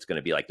down. It's going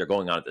to be like they're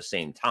going on at the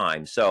same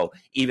time. So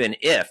even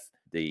if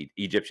the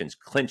Egyptians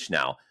clinch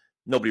now,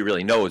 nobody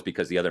really knows,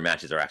 because the other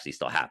matches are actually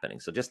still happening.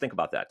 So just think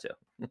about that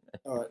too.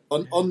 All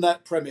right. On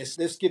that premise,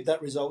 let's give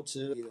that result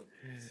to either.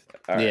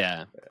 All right.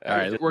 Yeah. All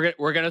right.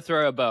 We're gonna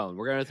throw a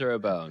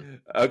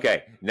bone.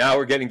 Okay. Now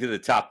we're getting to the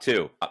top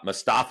 2.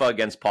 Mustafa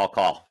against Paul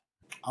Cole.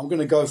 I'm going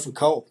to go for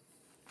Cole.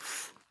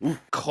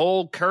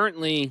 Cole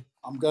currently.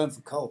 I'm going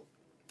for Cole.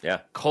 Yeah.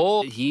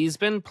 Cole, he's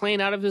been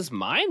playing out of his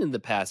mind in the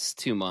past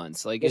 2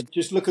 months.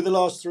 Just look at the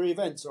last 3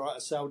 events. All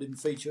right, Sal didn't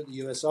feature at the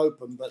US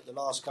Open, but the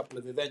last couple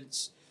of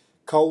events,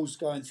 Cole's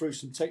going through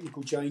some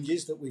technical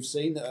changes that we've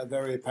seen that are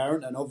very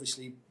apparent and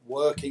obviously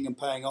working and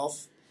paying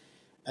off.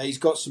 He's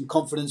got some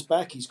confidence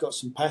back. He's got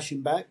some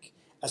passion back.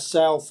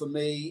 Asal, for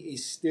me,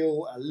 is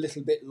still a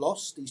little bit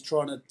lost. He's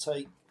trying to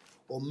take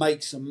or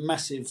make some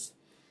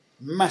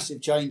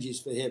massive changes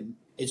for him.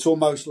 It's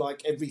almost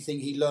like everything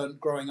he learned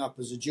growing up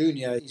as a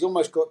junior, he's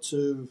almost got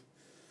to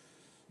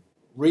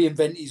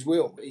reinvent his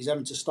wheel. He's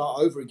having to start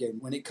over again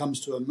when it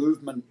comes to a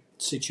movement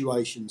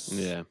situation.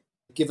 Yeah.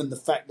 Given the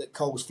fact that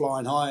Cole's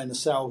flying high and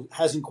Asal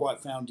hasn't quite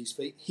found his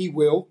feet, he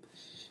will.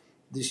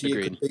 This year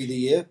Agreed. could be the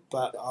year,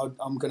 but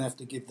I'm going to have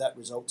to give that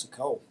result to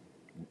Cole.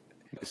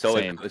 So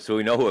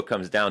we know who it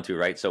comes down to,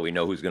 right? So we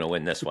know who's going to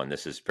win this one.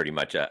 This is pretty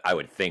much, I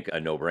would think, a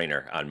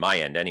no-brainer on my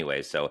end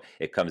anyway. So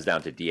it comes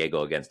down to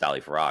Diego against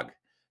Ali Farag.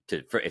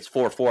 It's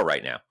 4-4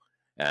 right now.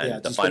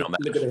 And the final match.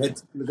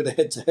 Look at the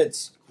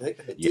head-to-heads.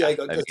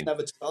 Diego doesn't have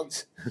a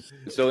chance.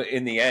 So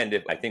in the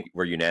end, I think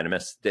we're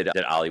unanimous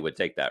that Ali would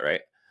take that,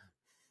 right?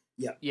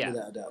 Yeah.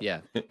 without a doubt.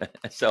 Yeah.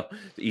 So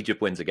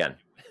Egypt wins again.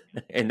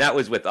 And that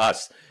was with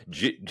us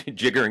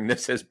jiggering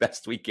this as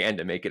best we can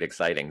to make it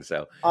exciting.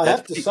 So I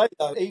have to say,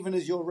 though, even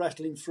as you're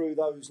rattling through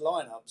those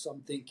lineups,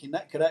 I'm thinking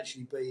that could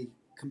actually be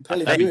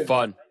compelling That'd be viewing.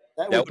 fun.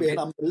 That would be an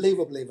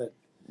unbelievable event.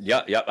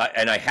 Yeah.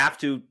 And I have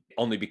to,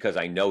 only because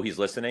I know he's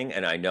listening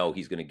and I know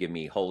he's going to give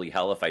me holy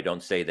hell if I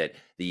don't say that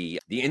the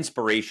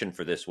inspiration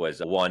for this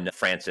was one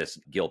Francis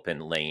Gilpin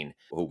Lane,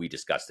 who we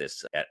discussed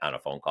this on a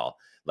phone call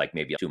like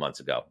maybe 2 months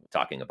ago,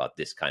 talking about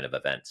this kind of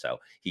event. So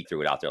he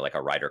threw it out there like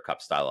a Ryder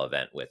Cup style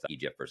event with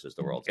Egypt versus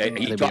the world. I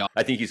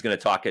think he's going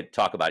to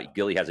talk about it.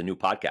 Gilly has a new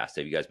podcast.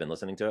 Have you guys been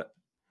listening to it?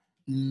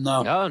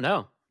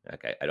 No.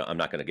 Okay, I'm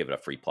not going to give it a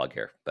free plug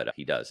here, but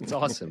he does. It's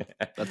awesome.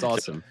 That's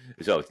awesome.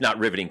 So it's not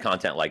riveting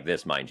content like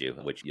this, mind you,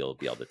 which you'll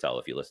be able to tell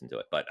if you listen to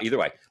it. But either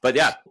way,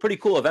 yeah, pretty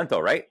cool event though,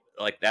 right?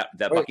 Like that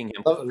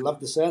Buckingham. I love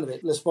the sound of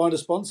it. Let's find a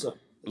sponsor.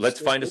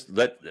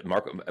 Let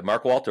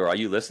Mark Walter. Are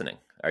you listening?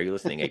 Are you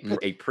listening?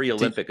 A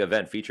pre-Olympic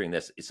event featuring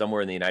this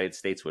somewhere in the United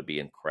States would be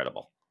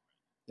incredible.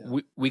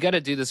 Yeah. We got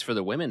to do this for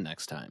the women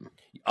next time.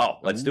 Oh,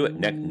 let's do it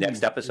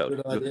next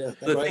episode.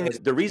 The thing is,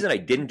 the reason I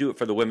didn't do it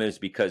for the women is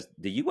because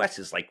the U.S.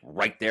 is like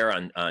right there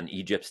on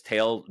Egypt's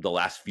tail. The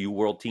last few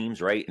world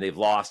teams, right? And they've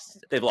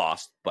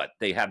lost, but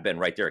they have been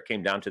right there. It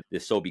came down to the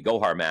Sobi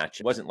Gohar match.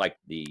 It wasn't like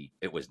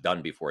it was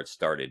done before it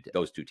started.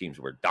 Those two teams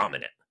were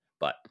dominant.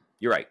 But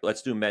you're right.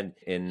 Let's do men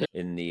in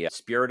the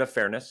spirit of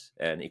fairness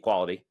and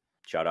equality.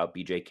 Shout out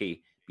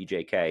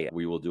BJK.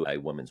 We will do a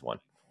women's one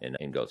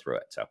and go through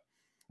it. So.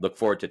 Look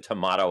forward to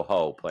Tomato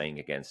Ho playing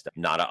against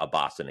Nada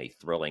Abbas in a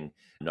thrilling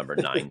number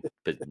 9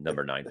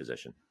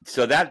 position.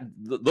 So that,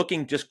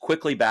 looking just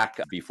quickly back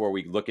before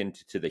we look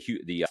into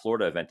the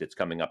Florida event that's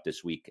coming up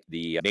this week,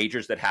 the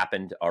majors that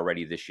happened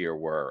already this year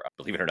were,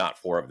 believe it or not,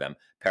 4 of them: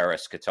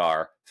 Paris,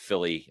 Qatar,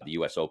 Philly, the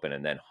U.S. Open,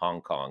 and then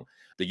Hong Kong.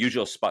 The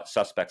usual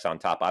suspects on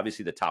top.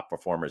 Obviously, the top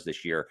performers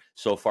this year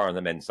so far on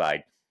the men's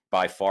side,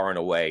 by far and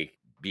away,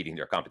 beating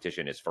their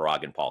competition is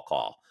Farag and Paul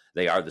Call.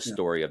 They are the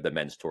story of the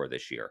men's tour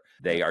this year.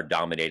 They are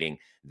dominating.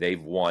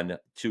 They've won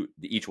 2.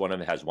 Each one of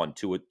them has won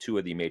two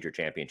of the major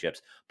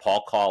championships.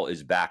 Paul Call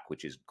is back,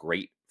 which is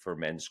great for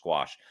men's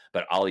squash.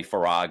 But Ali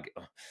Farag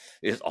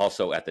is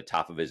also at the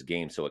top of his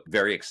game. So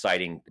very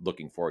exciting.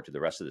 Looking forward to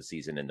the rest of the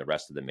season and the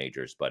rest of the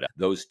majors. But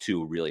those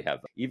two really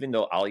have, even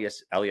though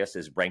Elias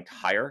is ranked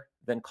higher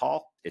than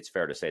Call, it's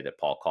fair to say that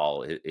Paul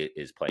Call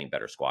is playing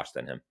better squash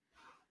than him.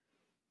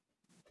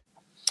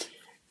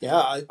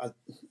 Yeah,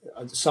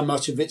 so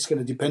much of it's going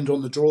to depend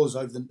on the draws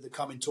over the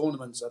coming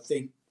tournaments. I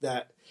think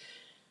that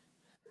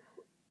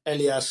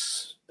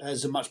Elias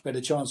has a much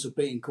better chance of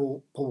beating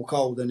Paul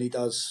Cole than he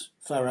does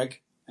Farag.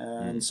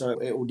 And so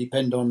it will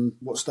depend on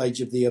what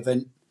stage of the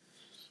event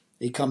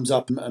he comes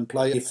up and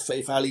play.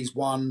 If Ali's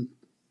 1,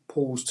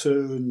 Paul's 2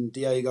 and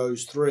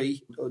Diego's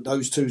 3,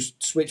 those two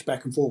switch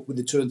back and forth with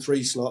the 2 and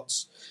 3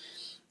 slots,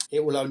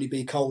 it will only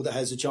be Cole that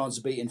has a chance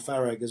of beating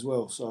Farag as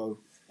well.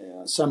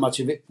 So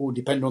much of it will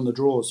depend on the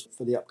draws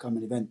for the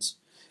upcoming events.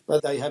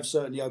 But they have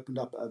certainly opened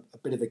up a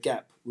bit of a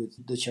gap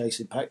with the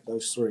Chase Impact,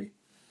 those 3.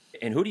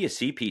 And who do you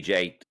see,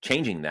 PJ,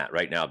 changing that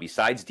right now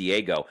besides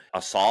Diego?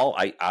 Asal,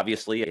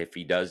 obviously, if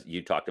he does,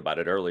 you talked about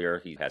it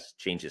earlier, he has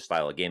changed his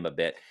style of game a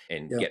bit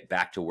and get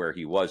back to where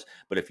he was.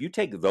 But if you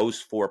take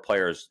those 4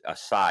 players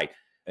aside,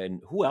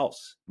 and who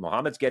else?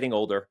 Mohamed's getting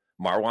older.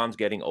 Marwan's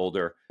getting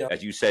older. Yep.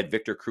 As you said,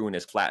 Victor Kroon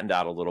has flattened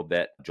out a little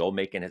bit. Joel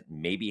Macon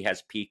maybe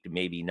has peaked,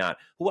 maybe not.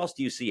 Who else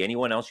do you see?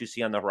 Anyone else you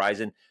see on the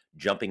horizon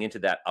jumping into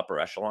that upper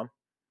echelon?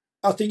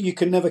 I think you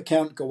can never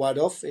count Gawad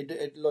off.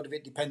 A lot of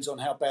it depends on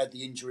how bad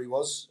the injury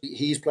was.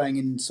 He's playing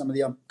in some of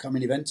the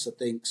upcoming events, I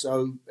think.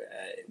 So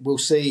we'll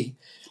see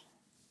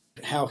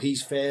how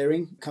he's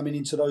faring coming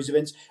into those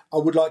events. I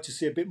would like to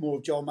see a bit more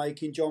of Joel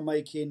Macon. Joel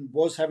Macon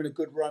was having a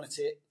good run at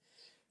it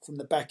from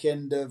the back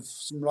end of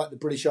some, like the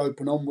British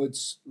Open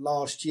onwards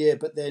last year,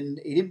 but then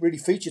he didn't really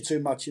feature too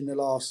much in the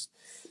last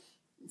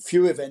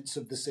few events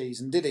of the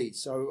season, did he?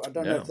 So I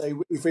don't know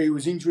if he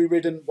was injury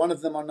ridden. One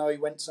of them, I know he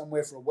went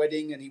somewhere for a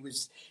wedding and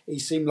he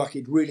seemed like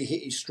he'd really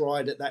hit his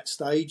stride at that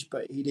stage,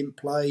 but he didn't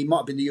play. He might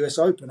have been the US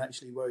Open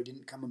actually where he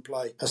didn't come and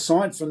play.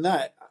 Aside from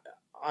that,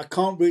 I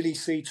can't really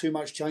see too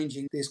much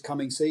changing this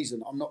coming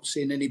season. I'm not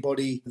seeing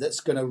anybody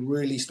that's going to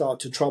really start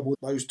to trouble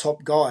those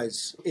top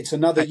guys. It's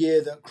another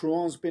year that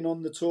Crouin's been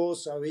on the tour,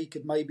 so he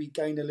could maybe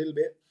gain a little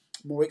bit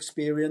more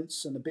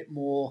experience and a bit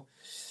more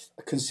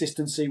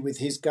consistency with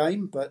his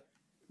game. But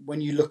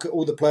when you look at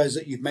all the players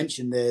that you've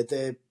mentioned there,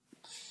 they're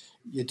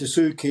your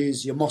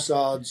Dasukis, your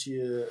Mossads,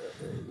 your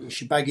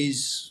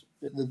Shibagis,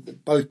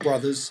 both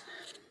brothers.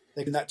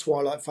 They're in that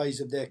twilight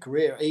phase of their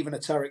career. Even a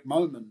Tariq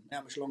Momin,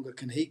 how much longer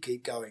can he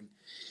keep going?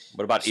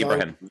 What about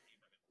Ibrahim?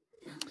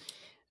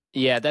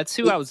 Yeah, that's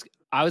who I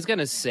was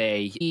gonna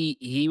say.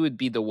 He would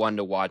be the one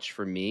to watch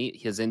for me.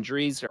 His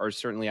injuries are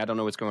certainly, I don't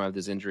know what's going on with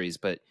his injuries,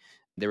 but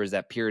there was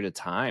that period of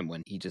time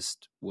when he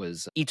just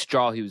was, each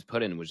draw he was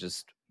put in was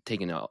just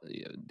taking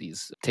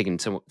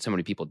so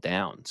many people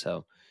down.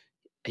 So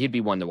he'd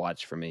be one to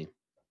watch for me.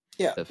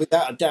 Yeah,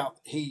 without a doubt,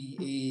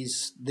 he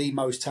is the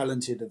most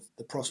talented of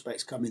the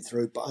prospects coming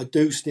through. But I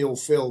do still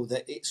feel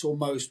that it's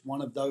almost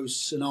one of those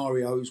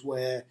scenarios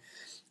where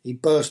he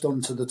burst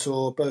onto the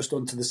tour, burst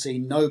onto the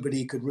scene.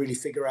 Nobody could really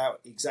figure out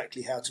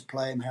exactly how to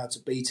play him, how to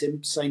beat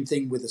him. Same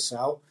thing with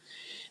Asal.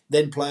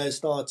 Then players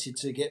started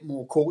to get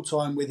more court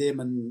time with him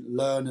and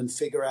learn and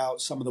figure out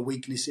some of the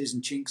weaknesses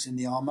and chinks in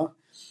the armour.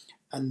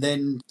 And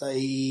then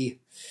they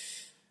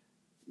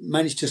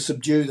managed to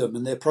subdue them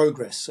and their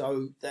progress.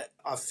 So that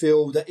I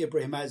feel that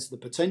Ibrahim has the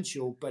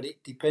potential, but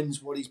it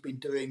depends what he's been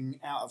doing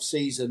out of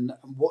season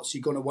and what's he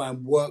gone away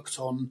and worked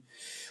on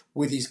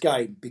with his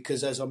game.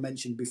 Because as I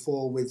mentioned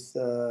before with,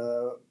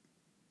 I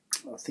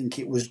think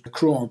it was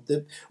Cruant,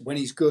 that when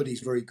he's good,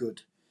 he's very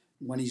good.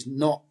 When he's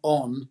not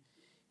on,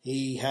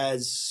 he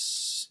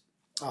has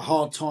a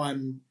hard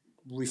time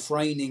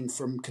refraining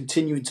from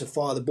continuing to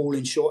fire the ball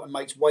in short and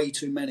makes way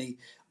too many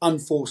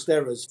unforced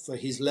errors for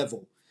his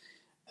level.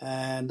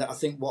 And I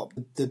think what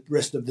the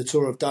rest of the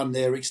tour have done,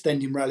 they're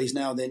extending rallies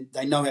now.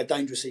 They know how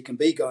dangerous he can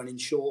be going in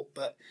short,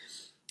 but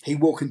he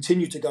will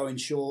continue to go in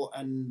short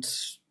and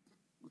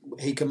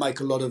he can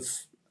make a lot of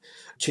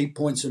cheap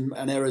points and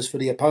errors for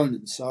the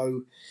opponent.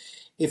 So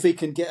if he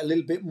can get a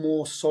little bit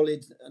more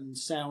solid and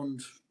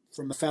sound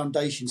from a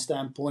foundation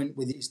standpoint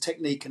with his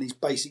technique and his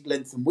basic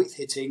length and width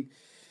hitting,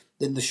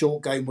 then the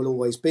short game will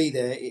always be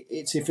there.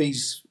 It's if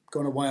he's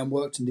gone away and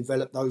worked and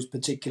developed those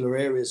particular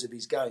areas of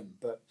his game.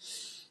 But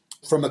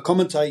from a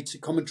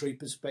commentary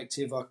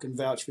perspective, I can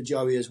vouch for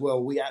Joey as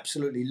well. We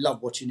absolutely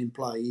love watching him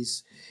play.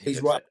 He's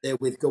right there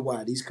with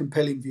Gawad. He's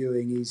compelling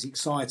viewing. He's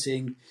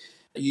exciting.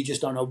 You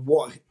just don't know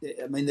what.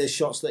 I mean, there's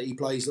shots that he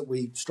plays that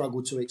we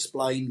struggle to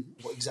explain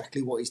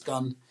exactly what he's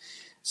done.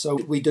 So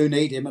we do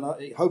need him,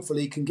 and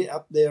hopefully he can get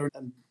up there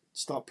and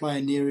start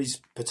playing near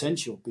his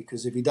potential.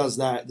 Because if he does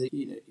that,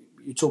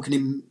 you're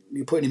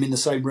putting him in the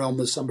same realm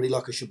as somebody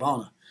like a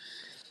Shabana.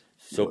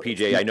 So,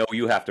 PJ, I know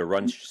you have to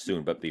run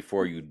soon, but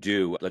before you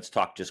do, let's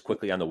talk just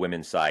quickly on the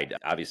women's side.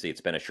 Obviously,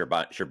 it's been a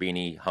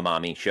Sherbini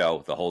Hamami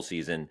show the whole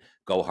season.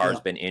 Gohar's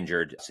been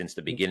injured since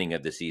the beginning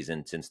of the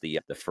season, since the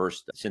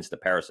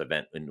Paris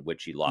event in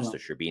which she lost to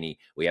Sherbini.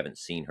 We haven't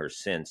seen her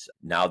since.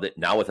 Now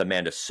with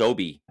Amanda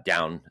Sobi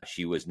down,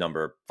 she was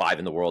number 5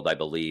 in the world, I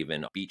believe,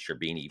 and beat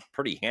Sherbini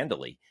pretty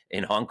handily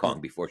in Hong Kong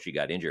before she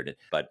got injured.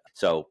 But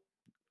so,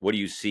 what do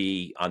you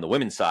see on the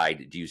women's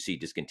side? Do you see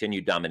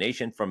discontinued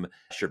domination from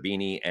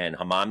Sherbini and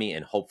Hamami,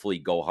 and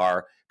hopefully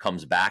Gohar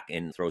comes back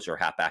and throws her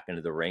hat back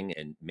into the ring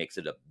and makes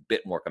it a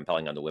bit more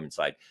compelling on the women's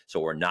side, so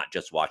we're not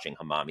just watching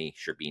Hamami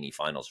Sherbini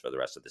finals for the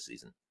rest of the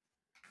season?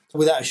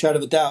 Without a shadow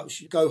of a doubt,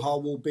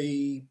 Gohar will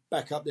be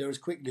back up there as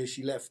quickly as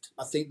she left.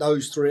 I think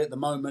those three at the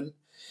moment,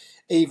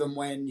 even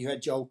when you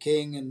had Joel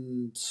King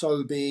and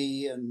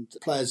Sobi and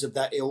players of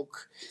that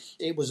ilk,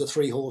 it was a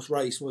 3-horse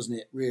race, wasn't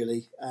it,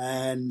 really?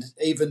 And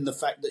even the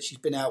fact that she's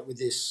been out with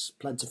this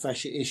plantar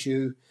fascia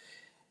issue,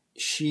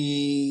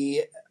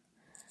 she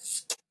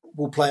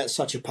will play at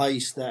such a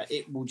pace that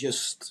it will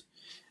just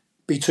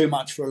be too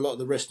much for a lot of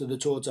the rest of the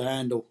tour to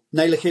handle.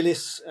 Nayla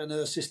Hillis and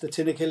her sister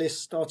Tina Hillis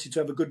started to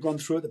have a good run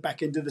through at the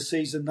back end of the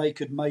season. They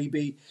could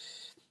maybe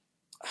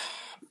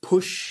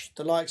push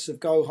the likes of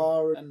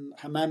Gohar and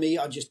Hamami.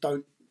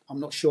 I'm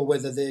not sure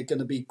whether they're going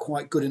to be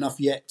quite good enough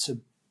yet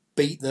to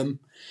beat them.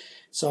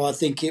 So I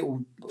think it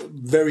will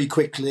very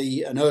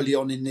quickly and early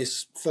on in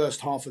this first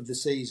half of the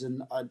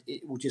season,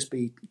 it will just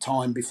be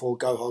time before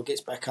Gohar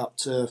gets back up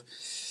to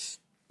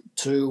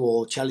 2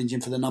 or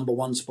challenging for the number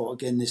 1 spot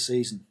again this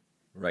season.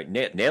 Right.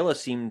 Nayla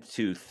seemed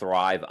to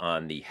thrive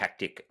on the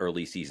hectic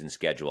early season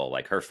schedule.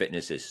 Like her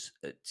fitness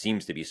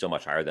seems to be so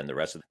much higher than the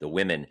rest of the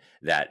women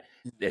that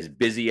as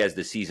busy as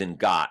the season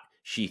got,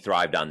 she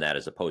thrived on that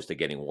as opposed to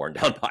getting worn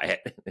down by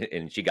it.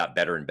 And she got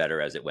better and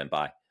better as it went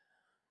by.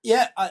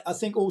 Yeah, I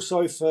think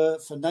also for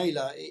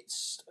Nayla,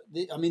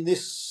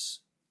 this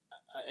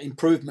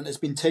improvement has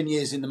been 10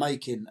 years in the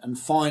making, and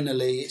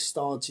finally it's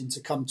starting to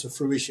come to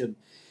fruition.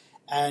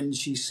 And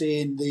she's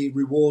seeing the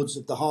rewards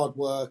of the hard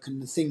work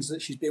and the things that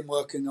she's been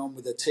working on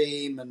with her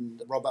team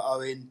and Robert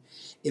Owen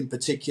in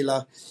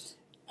particular.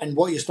 And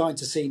what you're starting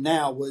to see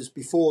now was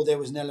before there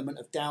was an element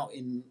of doubt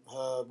in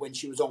her when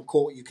she was on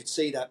court, you could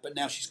see that, but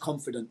now she's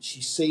confident.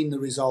 She's seen the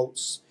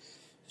results.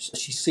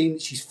 She's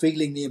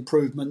feeling the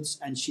improvements,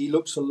 and she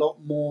looks a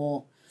lot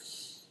more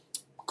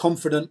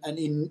confident and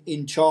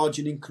in charge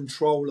and in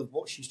control of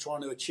what she's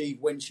trying to achieve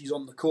when she's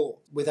on the court.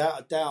 Without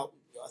a doubt,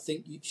 I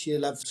think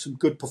she'll have some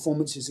good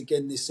performances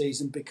again this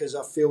season, because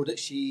I feel that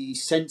she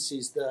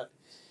senses that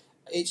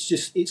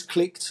it's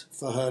clicked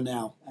for her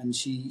now, and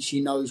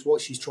she knows what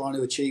she's trying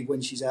to achieve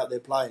when she's out there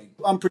playing.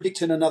 I'm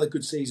predicting another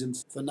good season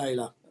for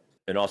Nayla.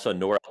 And also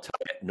Nour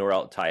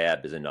El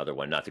Tayeb is another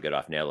one, not to get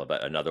off Nayla,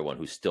 but another one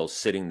who's still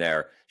sitting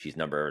there. She's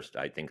number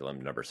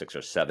 6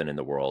 or 7 in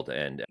the world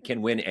and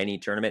can win any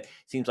tournament.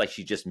 Seems like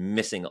she's just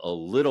missing a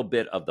little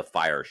bit of the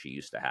fire she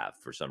used to have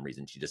for some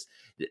reason.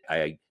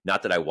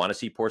 Not that I want to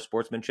see poor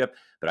sportsmanship,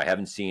 but I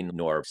haven't seen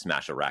Nour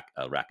smash a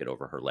racket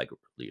over her leg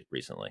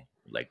recently,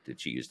 like that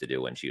she used to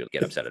do when she would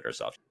get upset at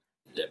herself.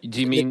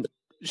 Do you mean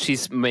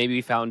she's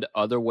maybe found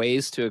other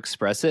ways to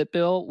express it,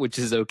 Bill, which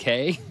is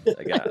okay.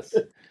 I guess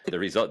the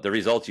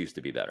results used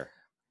to be better.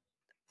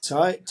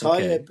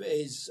 Taib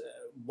is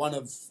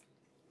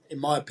in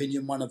my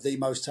opinion, one of the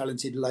most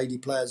talented lady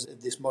players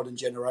of this modern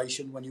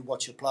generation. When you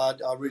watch her play,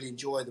 I really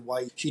enjoy the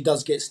way she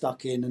does get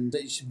stuck in, and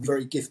she's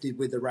very gifted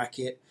with the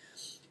racket.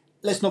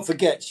 Let's not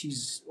forget,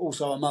 she's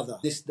also a mother.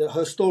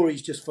 Her story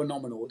is just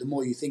phenomenal. The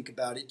more you think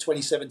about it,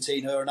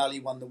 2017, her and Ali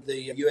won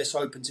the US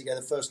Open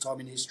together, first time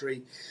in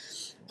history.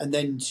 And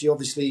then she had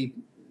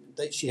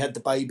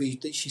the baby.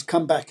 She's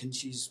come back and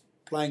she's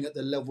playing at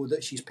the level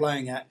that she's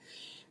playing at.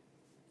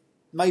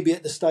 Maybe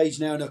at the stage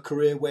now in her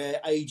career where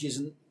age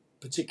isn't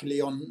particularly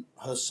on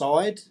her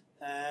side,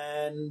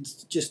 and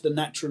just the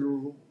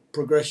natural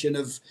progression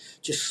of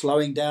just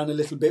slowing down a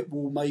little bit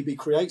will maybe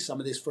create some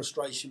of this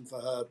frustration for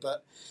her.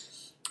 But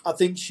I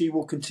think she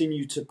will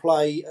continue to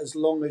play as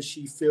long as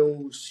she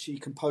feels she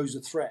can pose a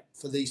threat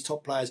for these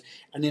top players.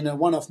 And in a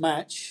one-off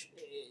match,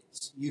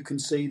 you can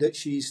see that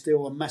she's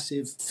still a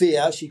massive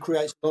fear. She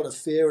creates a lot of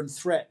fear and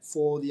threat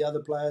for the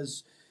other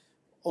players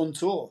on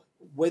tour.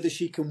 Whether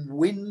she can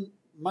win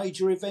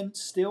major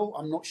events still,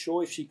 I'm not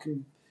sure if she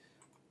can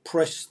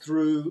press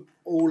through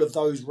all of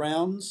those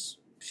rounds.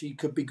 She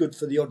could be good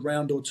for the odd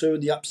round or two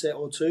and the upset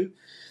or two.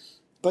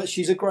 But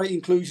she's a great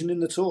inclusion in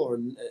the tour,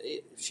 and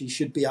she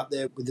should be up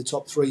there with the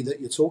top three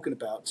that you're talking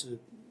about.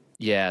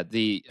 Yeah,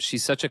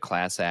 she's such a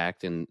class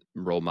act and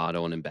role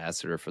model and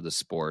ambassador for the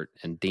sport,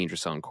 and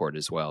dangerous on court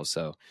as well.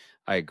 So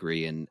I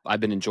agree, and I've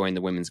been enjoying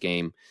the women's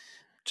game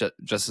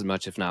just as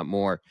much, if not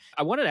more.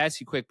 I wanted to ask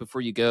you quick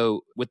before you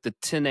go, with the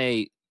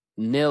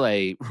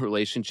Tene-Nile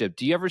relationship,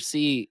 do you ever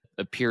see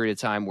a period of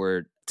time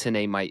where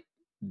Tene might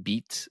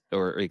beat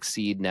or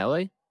exceed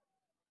Nele?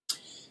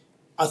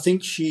 I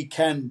think she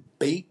can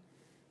beat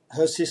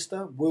her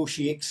sister. Will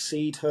she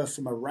exceed her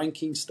from a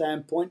ranking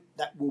standpoint?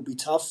 That will be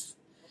tough.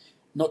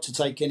 Not to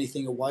take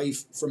anything away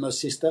from her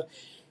sister.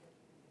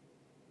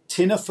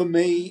 Tina, for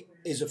me,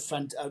 is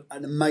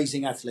an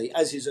amazing athlete,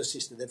 as is her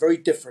sister. They're very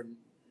different.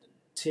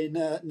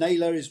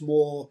 Naila is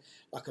more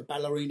like a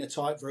ballerina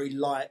type, very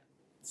light,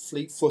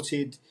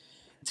 fleet-footed.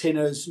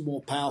 Tina's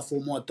more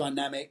powerful, more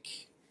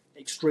dynamic,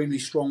 extremely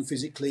strong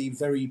physically,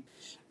 very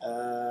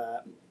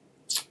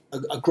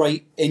a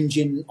great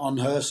engine on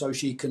her, so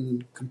she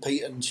can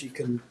compete and she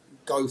can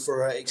go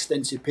for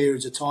extensive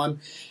periods of time.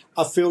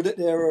 I feel that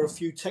there are a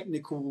few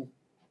technical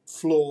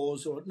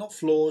flaws, or not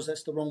flaws,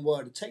 that's the wrong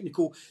word,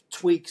 technical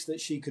tweaks that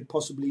she could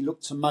possibly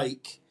look to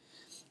make,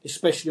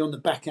 especially on the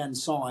backhand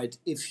side,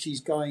 if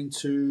she's going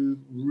to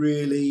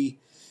really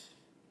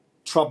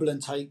trouble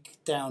and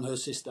take down her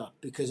sister.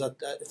 Because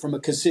from a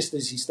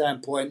consistency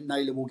standpoint,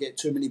 Naila will get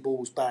too many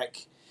balls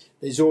back.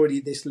 There's already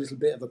this little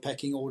bit of a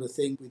pecking order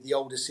thing with the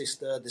older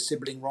sister, the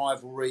sibling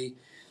rivalry.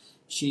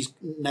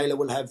 Naila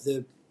will have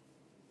the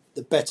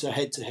better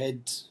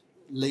head-to-head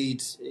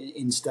lead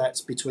in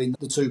stats between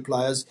the two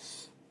players.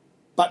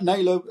 But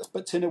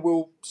Tina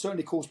will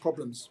certainly cause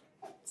problems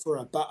for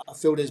her. But I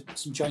feel there's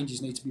some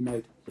changes need to be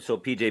made. So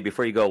PJ,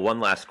 before you go, one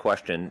last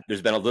question.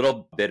 There's been a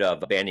little bit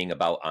of banning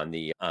about on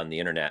the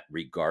internet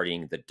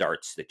regarding the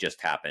darts that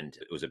just happened.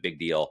 It was a big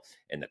deal,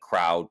 and the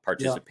crowd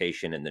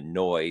participation and the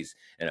noise,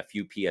 and a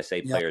few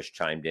PSA players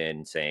chimed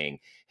in saying,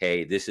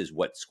 "Hey, this is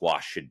what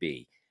squash should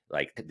be,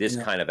 like this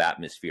kind of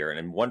atmosphere." And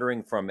I'm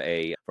wondering from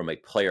a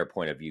player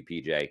point of view,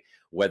 PJ,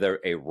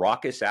 whether a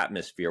raucous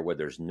atmosphere where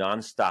there's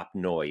nonstop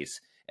noise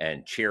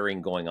and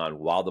cheering going on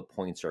while the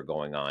points are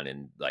going on,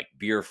 and like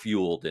beer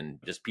fueled and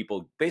just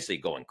people basically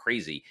going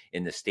crazy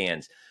in the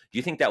stands. Do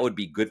you think that would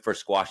be good for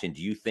squash? And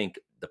do you think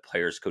the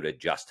players could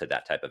adjust to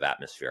that type of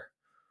atmosphere?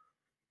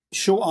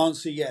 Short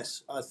answer,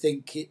 yes. I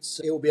think it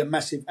will be a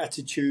massive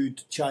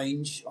attitude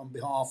change on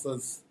behalf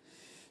of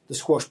the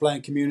squash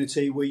playing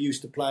community. We're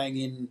used to playing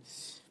in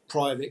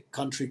private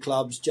country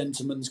clubs,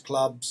 gentlemen's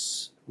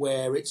clubs,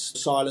 where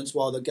it's silence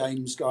while the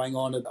game's going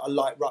on, a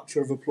light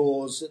rupture of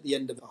applause at the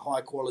end of a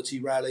high-quality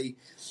rally.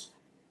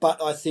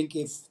 But I think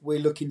if we're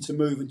looking to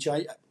move and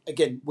change,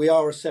 again, we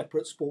are a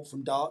separate sport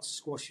from darts.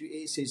 Squash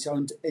is its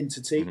own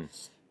entity. Mm-hmm.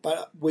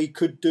 But we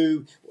could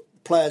do,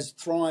 players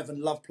thrive and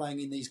love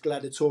playing in these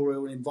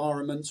gladiatorial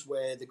environments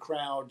where the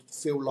crowd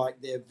feel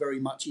like they're very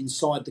much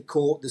inside the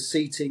court. The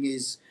seating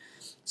is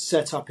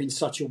set up in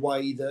such a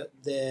way that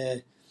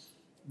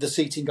the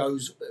seating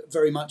goes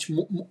very much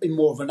in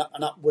more of an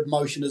upward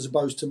motion as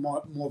opposed to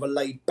more of a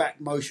laid-back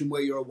motion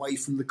where you're away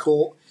from the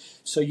court.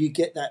 So you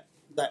get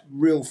that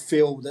real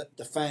feel that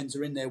the fans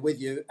are in there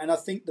with you. And I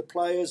think the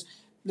players,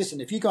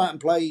 listen, if you go out and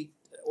play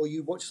or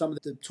you watch some of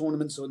the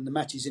tournaments or the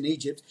matches in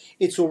Egypt,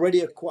 it's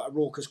already quite a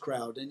raucous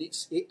crowd, and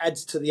it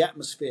adds to the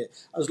atmosphere.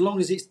 As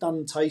long as it's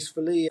done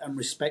tastefully and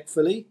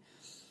respectfully,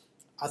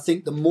 I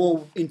think the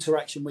more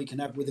interaction we can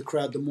have with the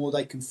crowd, the more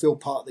they can feel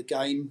part of the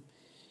game.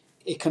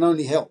 It can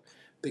only help.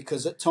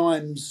 Because at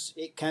times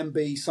it can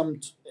be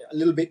a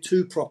little bit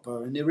too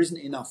proper, and there isn't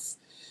enough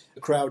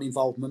crowd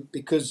involvement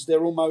because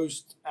they're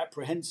almost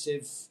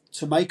apprehensive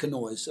to make a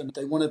noise and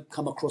they want to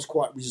come across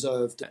quite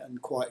reserved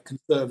and quite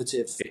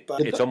conservative.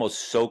 It's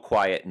almost so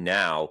quiet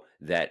now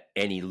that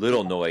any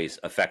little noise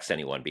affects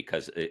anyone,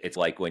 because it's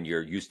like when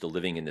you're used to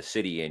living in the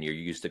city and you're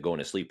used to going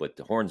to sleep with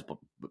the horns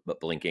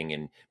blinking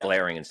and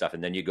blaring and stuff.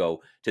 And then you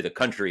go to the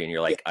country and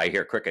you're like, I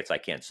hear crickets, I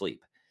can't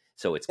sleep.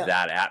 So it's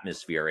that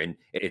atmosphere. And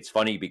it's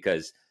funny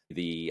because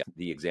the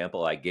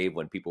example I gave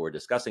when people were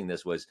discussing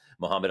this was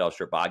Mohammed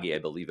El-Shorbagy, I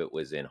believe it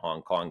was in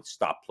Hong Kong,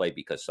 stopped play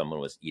because someone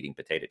was eating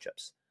potato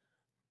chips.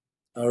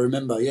 I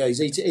remember,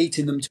 he's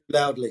eating them too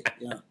loudly.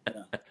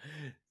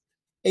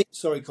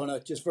 Sorry, Conor,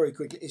 just very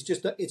quickly. It's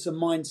just that it's a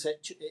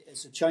mindset.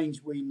 It's a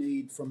change we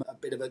need from a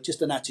bit of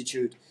just an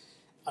attitude.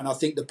 And I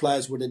think the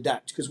players would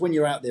adapt because when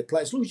you're out there,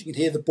 as long as you can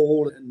hear the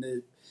ball,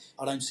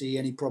 I don't see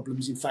any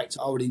problems. In fact,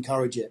 I would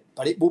encourage it.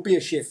 But it will be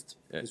a shift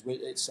because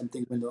it's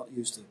something we're not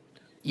used to.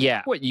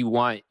 Yeah. What you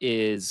want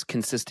is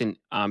consistent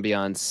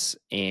ambiance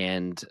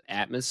and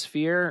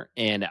atmosphere.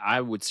 And I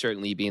would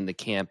certainly be in the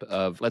camp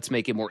of let's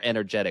make it more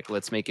energetic.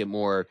 Let's make it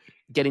more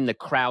getting the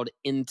crowd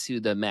into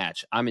the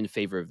match. I'm in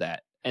favor of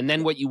that. And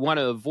then what you want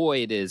to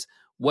avoid is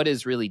what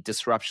is really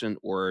disruption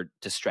or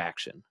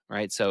distraction,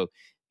 right? So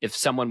if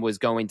someone was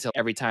going to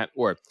every time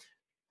or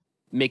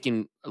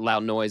making a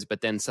loud noise,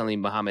 but then suddenly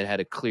Muhammad had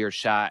a clear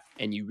shot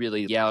and you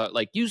really yell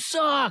like, you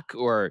suck,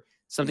 or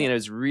something that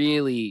was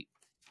really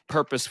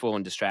purposeful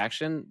and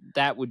distraction,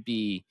 that would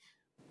be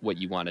what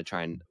you want to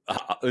try and...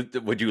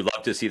 would you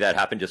love to see that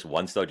happen just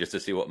once, though, just to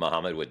see what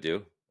Muhammad would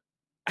do?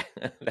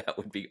 That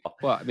would be...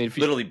 Well, I mean,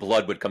 literally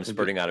blood would come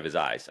spurting out of his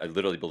eyes. I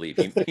literally believe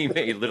he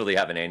may literally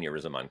have an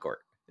aneurysm on court.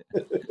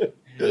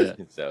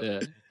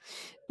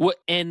 Well,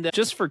 and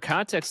just for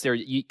context there,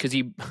 because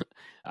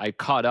I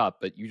caught up,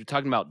 but you're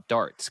talking about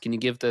darts. Can you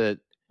give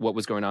what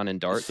was going on in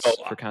darts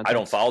for context? I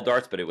don't follow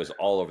darts, but it was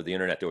all over the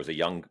internet. There was a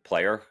young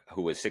player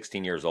who was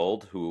 16 years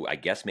old who I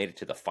guess made it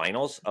to the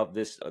finals of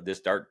this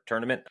dart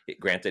tournament.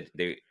 Granted,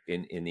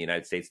 in the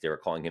United States, they were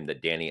calling him the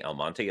Danny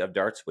Almonte of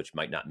darts, which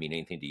might not mean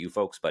anything to you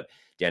folks, but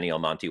Danny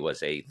Almonte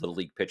was a Little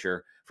League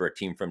pitcher for a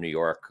team from New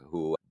York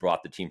who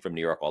brought the team from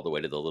New York all the way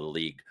to the Little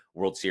League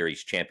World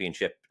Series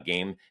championship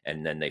game,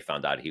 and then they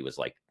found out he was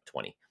like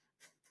 20.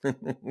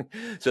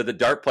 So the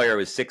dart player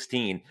was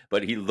 16,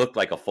 but he looked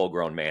like a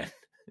full-grown man.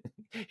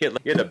 He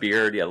had a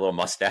beard, he had a little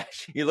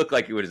mustache. He looked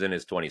like he was in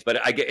his 20s. But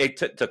it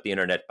took the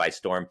internet by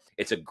storm.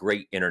 It's a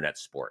great internet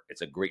sport. It's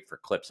a great for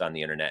clips on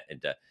the internet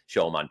and to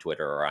show them on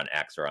Twitter or on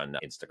X or on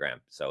Instagram.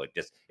 So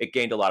it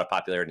gained a lot of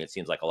popularity, and it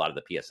seems like a lot of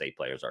the PSA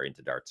players are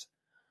into darts.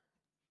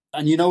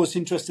 And you know what's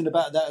interesting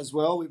about that as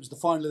well? It was the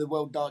final of the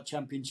World Dart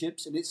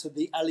Championships, and it's at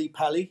the Ali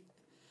Pali,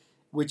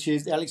 which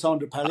is the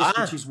Alexandra Palace,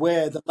 which is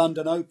where the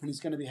London Open is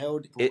going to be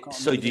held.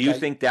 So do you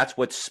think that's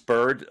what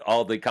spurred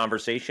all the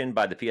conversation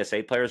by the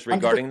PSA players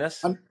regarding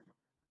this? 100%.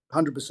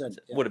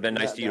 Yeah. Would have been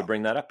nice to you to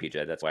bring that up,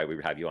 PJ. That's why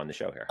we have you on the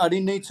show here. I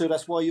didn't need to.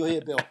 That's why you're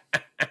here, Bill.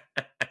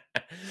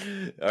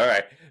 All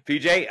right.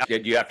 PJ,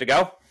 do you have to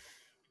go?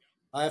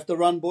 I have to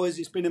run, boys.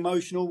 It's been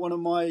emotional. One of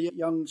my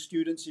young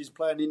students is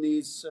playing in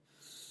his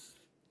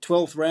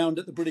 12th round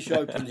at the British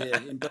Open here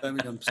in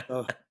Birmingham. So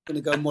I'm going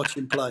to go and watch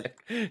him play.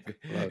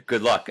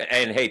 Good luck.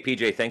 And hey,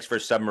 PJ, thanks for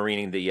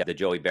submarining the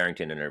Joey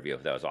Barrington interview.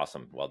 That was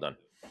awesome. Well done.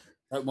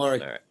 Don't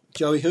worry. All right.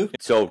 Joey who?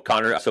 So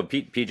Conor,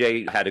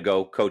 PJ had to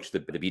go coach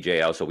the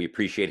BJL, so we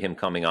appreciate him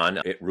coming on.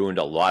 It ruined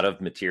a lot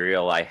of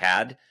material I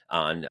had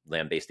on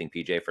lambasting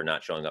PJ for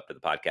not showing up to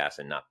the podcast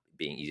and not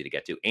being easy to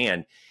get to.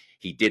 And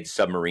he did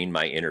submarine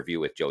my interview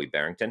with Joey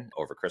Barrington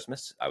over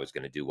Christmas. I was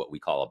going to do what we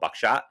call a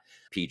buckshot.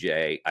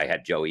 I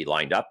had Joey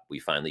lined up. We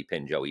finally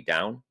pinned Joey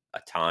down a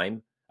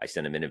time. I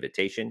sent him an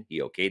invitation. He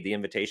okayed the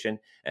invitation.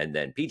 And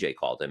then PJ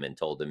called him and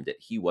told him that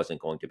he wasn't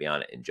going to be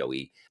on it. And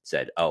Joey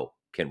said, "Oh,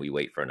 can we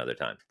wait for another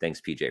time?"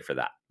 Thanks, PJ, for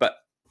that. But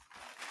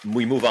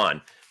we move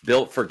on.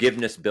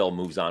 Forgiveness Bill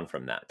moves on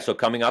from that. So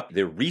coming up,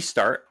 the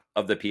restart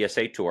of the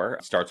PSA Tour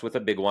starts with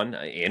a big one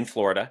in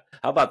Florida.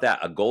 How about that?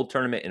 A gold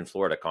tournament in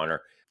Florida,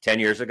 Conor. 10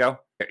 years ago,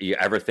 you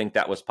ever think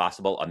that was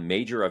possible? A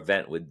major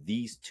event with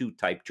these two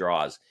type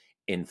draws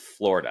in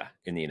Florida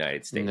in the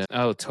United States.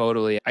 Oh,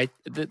 totally.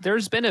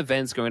 There's been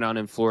events going on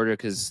in Florida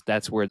because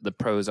that's where the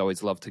pros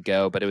always love to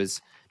go, but it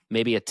was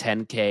maybe a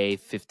 10K,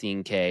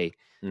 15K.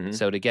 Mm-hmm.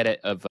 So to get it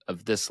of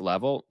this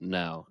level,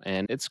 no.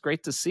 And it's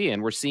great to see.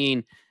 And we're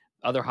seeing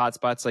other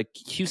hotspots like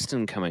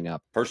Houston coming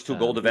up. First two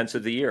gold events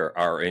of the year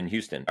are in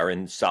Houston, are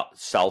in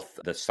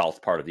the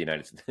south part of the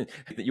United States.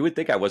 You would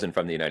think I wasn't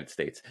from the United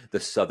States, the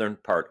southern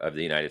part of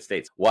the United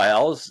States.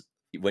 While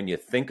when you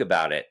think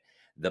about it,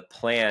 the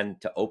plan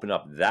to open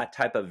up that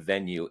type of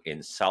venue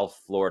in South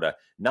Florida,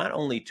 not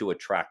only to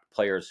attract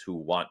players who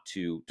want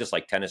to, just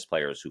like tennis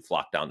players who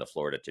flock down to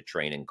Florida to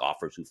train and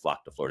golfers who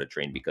flock to Florida to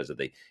train because of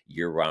the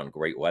year-round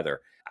great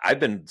weather. I've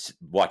been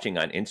watching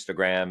on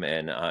Instagram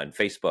and on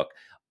Facebook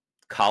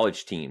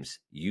college teams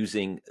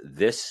using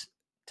this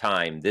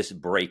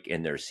break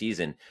in their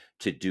season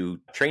to do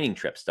training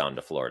trips down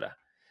to Florida.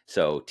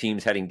 So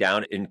teams heading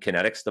down in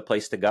Connecticut's the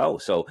place to go.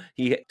 So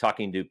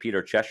talking to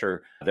Peter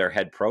Cheshire, their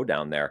head pro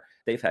down there,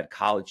 they've had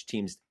college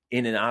teams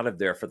in and out of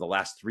there for the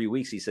last 3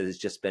 weeks. He says it's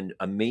just been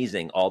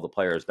amazing, all the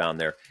players down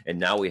there. And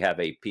now we have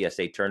a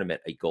PSA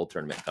tournament, a gold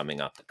tournament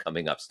coming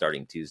up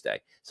starting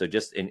Tuesday. So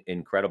just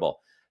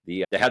incredible.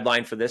 The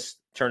headline for this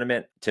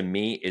tournament, to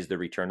me, is the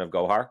return of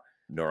Gohar.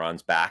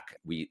 Noran's back.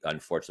 We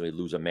unfortunately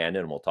lose Amanda,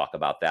 and we'll talk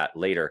about that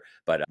later.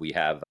 But we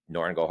have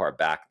Noran Gohar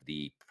back,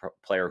 the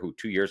player who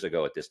 2 years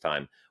ago at this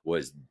time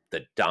was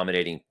the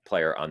dominating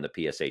player on the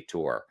PSA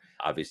Tour.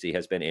 Obviously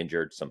has been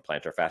injured, some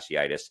plantar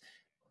fasciitis.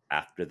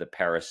 After the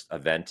Paris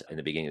event in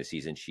the beginning of the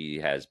season, she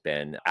has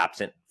been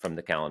absent from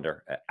the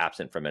calendar,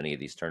 absent from any of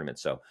these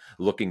tournaments. So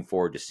looking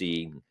forward to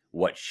seeing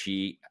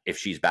if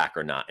she's back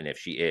or not. And if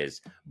she is,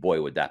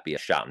 boy, would that be a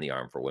shot in the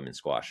arm for women's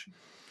squash.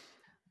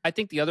 I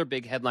think the other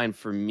big headline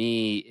for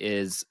me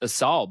is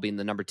Asal being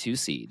the number 2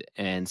 seed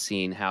and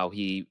seeing how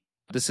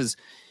it's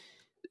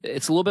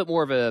a little bit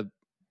more of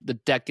the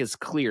deck is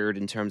cleared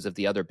in terms of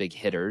the other big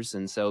hitters.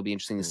 And so it'll be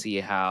interesting to see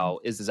how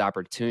is his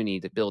opportunity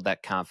to build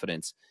that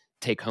confidence,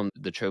 take home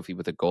the trophy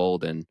with a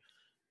gold, and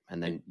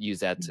then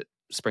use that to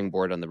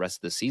springboard on the rest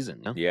of the season.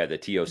 No? Yeah, the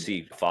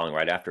TOC following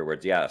right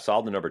afterwards. Yeah,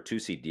 Asal the number 2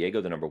 seed, Diego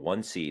the number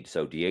 1 seed.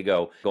 So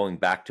Diego going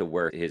back to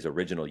where his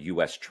original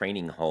U.S.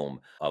 training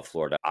home of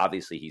Florida.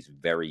 Obviously, he's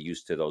very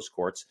used to those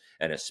courts,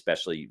 and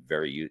especially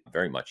very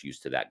much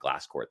used to that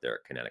glass court there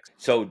at Kinetics.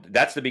 So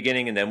that's the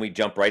beginning, and then we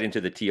jump right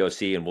into the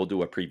TOC, and we'll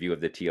do a preview of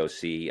the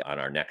TOC on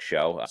our next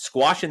show.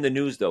 Squash in the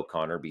news, though,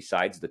 Conor.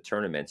 Besides the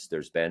tournaments,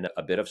 there's been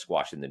a bit of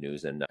squash in the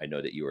news, and I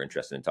know that you were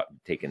interested in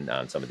taking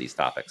on some of these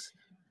topics.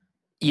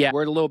 Yeah,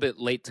 we're a little bit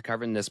late to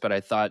covering this, but I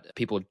thought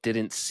people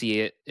didn't see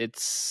it.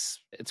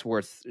 It's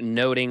worth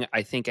noting.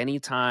 I think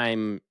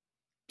anytime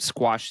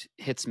squash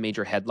hits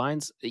major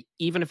headlines,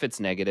 even if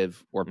it's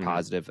negative or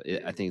positive,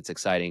 I think it's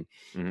exciting.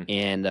 Mm-hmm.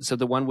 And so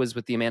the one was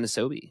with the Amanda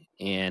Sobey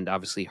and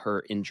obviously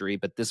her injury,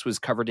 but this was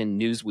covered in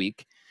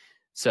Newsweek.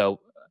 So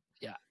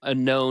yeah, a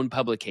known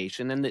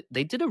publication. And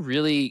they did a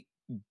really,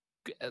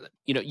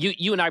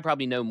 you and I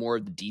probably know more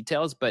of the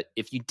details, but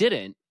if you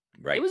didn't,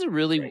 right.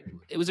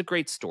 It was a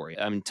great story.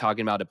 I'm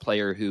talking about a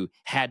player who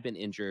had been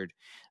injured,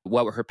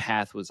 what her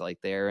path was like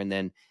there. And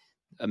then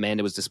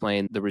Amanda was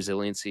displaying the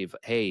resiliency of,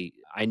 hey,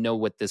 I know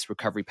what this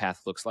recovery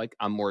path looks like.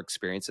 I'm more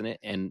experienced in it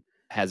and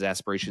has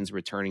aspirations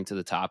returning to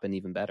the top and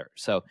even better.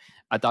 So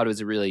I thought it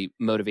was a really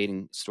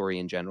motivating story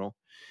in general.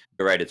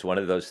 You're right. It's one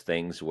of those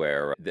things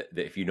where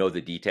if you know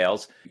the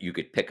details, you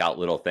could pick out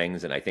little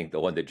things. And I think the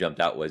one that jumped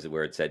out was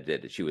where it said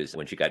that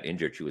when she got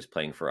injured, she was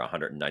playing for a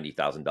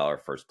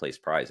 $190,000 first place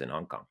prize in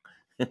Hong Kong.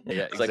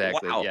 Yeah, it's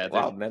exactly. Like,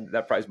 wow, man,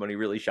 that prize money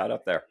really shot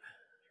up there.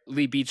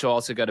 Lee Beach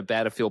also got a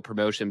battlefield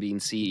promotion being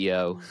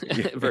CEO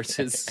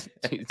versus,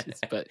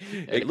 but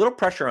a little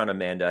pressure on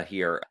Amanda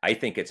here. I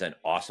think it's an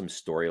awesome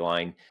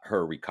storyline,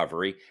 her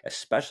recovery,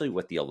 especially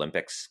with the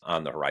Olympics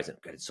on the horizon.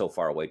 It's so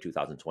far away,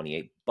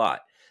 2028.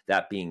 But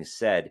that being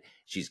said,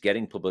 she's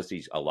getting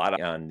publicity a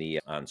lot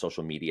on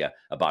social media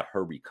about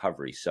her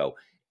recovery. So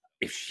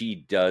if she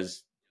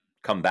does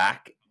come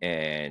back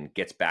and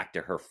gets back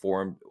to her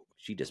form,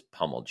 she just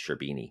pummeled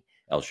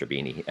El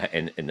Sherbini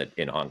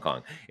in Hong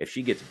Kong. If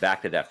she gets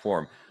back to that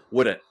form,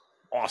 what an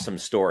awesome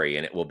story.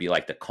 And it will be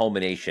like the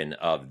culmination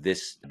of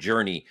this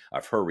journey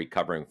of her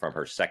recovering from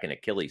her second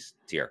Achilles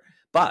tear.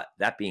 But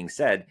that being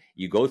said,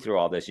 you go through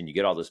all this and you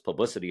get all this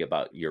publicity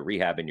about your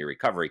rehab and your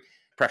recovery,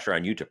 pressure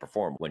on you to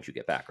perform once you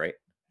get back, right?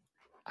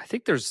 I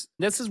think this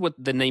is what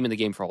the name of the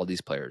game for all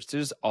these players.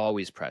 There's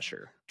always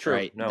pressure. True.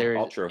 Right? No,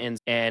 all true.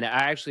 And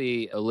I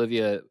actually,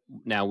 Olivia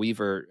now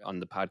Weaver on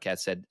the podcast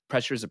said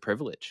pressure is a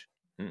privilege.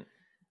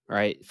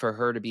 Right, for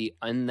her to be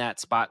in that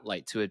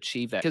spotlight to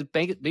achieve that. Because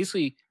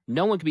basically,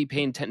 no one can be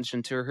paying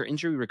attention to her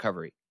injury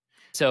recovery.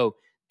 So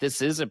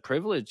this is a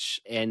privilege.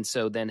 And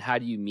so then how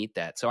do you meet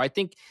that? So I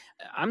think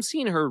I'm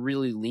seeing her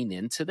really lean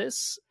into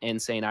this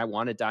and saying, I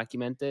want to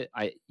document it.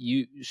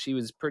 She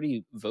was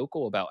pretty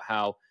vocal about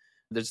how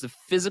there's the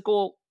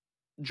physical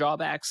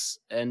drawbacks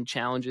and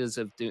challenges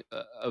of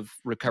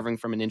recovering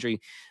from an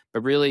injury.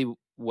 But really,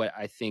 what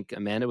I think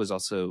Amanda was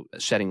also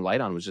shedding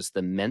light on was just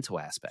the mental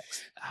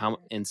aspects.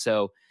 And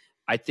so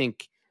I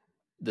think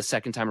the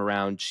second time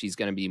around, she's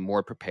going to be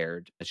more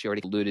prepared. She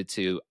already alluded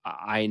to,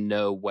 I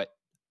know what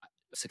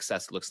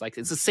success looks like.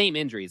 It's the same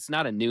injury. It's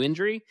not a new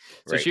injury.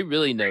 So She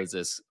really knows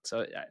this.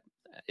 So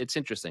it's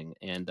interesting.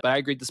 But I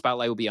agree the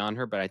spotlight will be on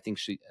her, but I think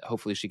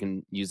hopefully she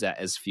can use that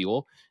as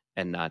fuel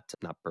and not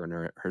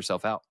burn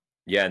herself out.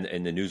 Yeah, and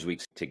in the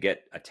Newsweek, to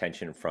get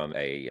attention from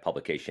a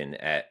publication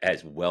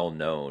as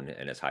well-known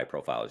and as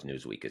high-profile as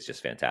Newsweek is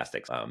just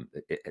fantastic.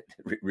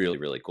 Really,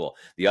 really cool.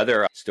 The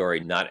other story,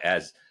 not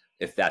as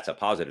if that's a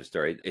positive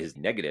story, his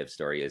negative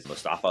story is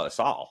Mustafa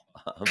Asal.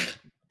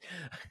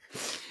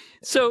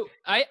 So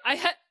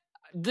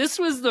this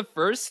was the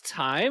first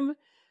time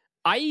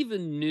I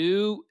even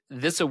knew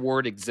this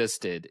award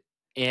existed.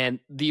 And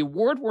the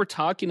award we're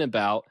talking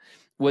about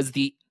was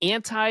the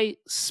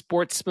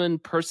Anti-Sportsman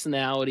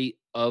Personality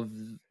of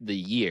the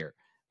Year,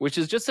 which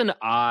is just an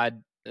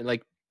odd,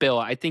 like, Bill,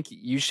 I think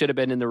you should have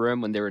been in the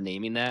room when they were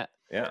naming that.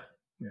 Yeah.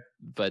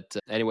 But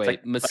anyway, It's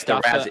like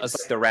Mustafa. it's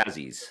like the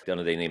Razzies. Don't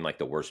know, they name like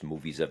the worst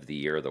movies of the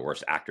year, the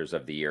worst actors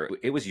of the year.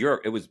 It was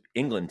Europe. It was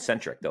England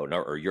centric though, no,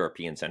 or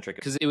European centric.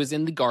 Because it was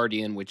in The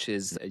Guardian, which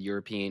is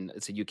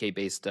it's a UK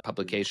based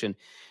publication.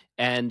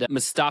 And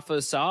Mustafa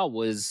Asal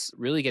was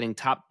really getting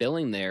top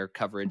billing there,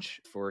 coverage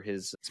for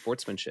his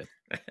sportsmanship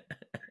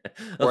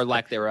or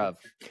lack thereof.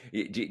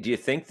 Do you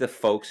think the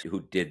folks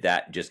who did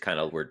that just kind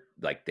of were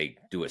like, they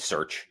do a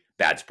search,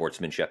 bad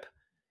sportsmanship?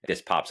 This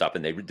pops up,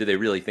 and do they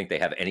really think they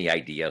have any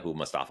idea who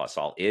Mustafa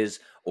Asal is?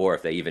 Or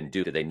if they even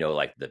do they know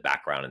like the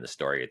background and the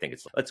story? I think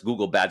it's, let's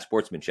Google bad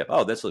sportsmanship.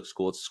 Oh, this looks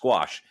cool. It's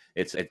squash.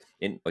 It's an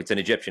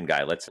Egyptian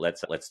guy. Let's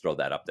throw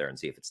that up there and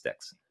see if it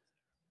sticks.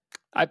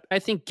 I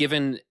think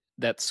given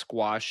that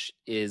squash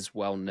is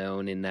well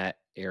known in that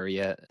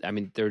area, I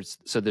mean, there's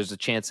a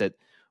chance that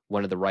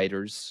one of the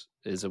writers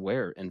is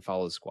aware and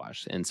follows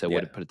squash, and so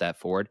would have put that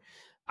forward.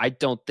 I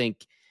don't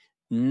think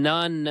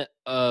none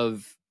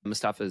of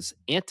Mustafa's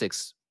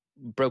antics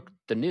broke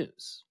the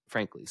news,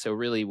 frankly. So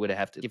really would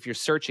have to, if you're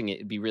searching it,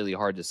 it'd be really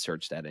hard to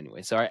search that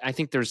anyway. So I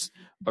think there's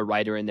a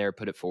writer in there,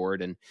 put it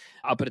forward. And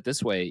I'll put it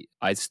this way.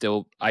 I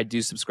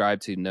do subscribe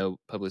to no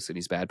publicity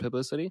is bad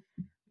publicity.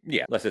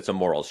 Yeah. Unless it's a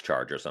morals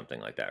charge or something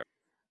like that.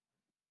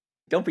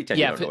 Don't pretend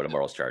you don't know what a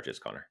morals charge is,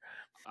 Conor.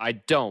 I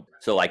don't.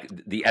 So like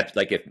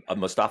if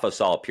Mustafa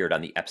Asal appeared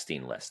on the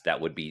Epstein list, that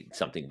would be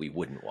something we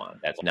wouldn't want.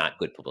 That's not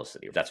good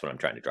publicity. That's what I'm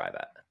trying to drive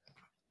at.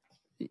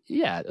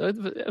 Yeah.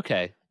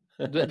 Okay.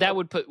 That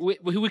would put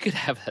we could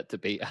have that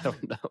debate. I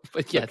don't know,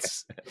 but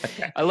yes,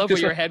 okay. I love where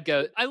your head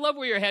goes. I love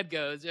where your head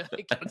goes,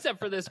 except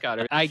for this,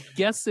 Conor. I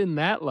guess in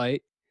that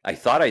light, I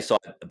thought I saw.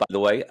 By the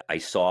way, I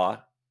saw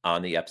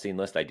on the Epstein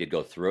list. I did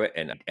go through it,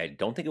 and I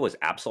don't think it was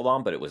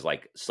Absalom, but it was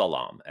like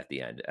Salam at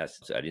the end.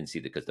 So I didn't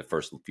see because the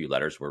first few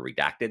letters were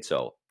redacted.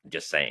 So I'm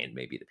just saying,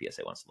 maybe the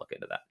PSA wants to look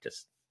into that.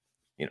 Just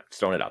just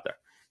throwing it out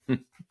there.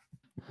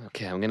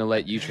 Okay, I'm going to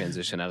let you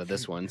transition out of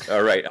this one.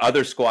 All right.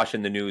 Other squash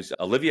in the news.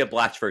 Olivia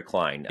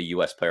Blatchford-Klein, a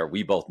U.S. player.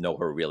 We both know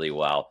her really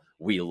well.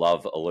 We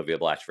love Olivia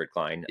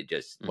Blatchford-Klein.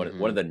 Just one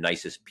of the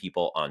nicest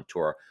people on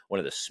tour, one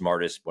of the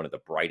smartest, one of the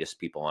brightest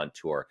people on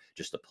tour.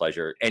 Just a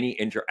pleasure. Any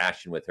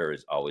interaction with her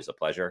is always a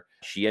pleasure.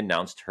 She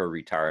announced her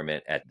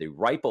retirement at the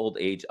ripe old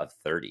age of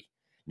 30.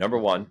 Number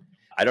one,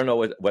 I don't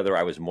know whether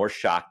I was more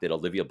shocked that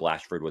Olivia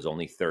Blatchford was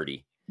only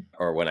 30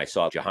 or when I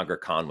saw Jahangir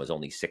Khan was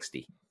only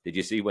 60. Did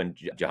you see when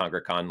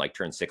Jahangir Khan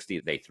turned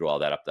 60? They threw all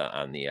that up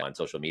on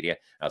social media.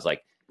 I was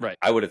like, right.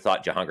 I would have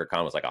thought Jahangir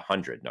Khan was like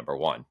 100. Number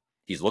one,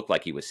 he's looked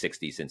like he was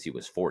 60 since he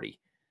was 40.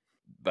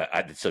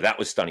 So that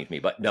was stunning to me.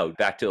 But no,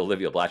 back to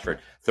Olivia Blatchford,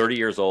 30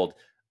 years old,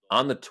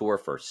 on the tour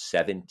for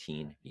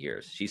 17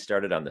 years. She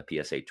started on the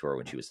PSA tour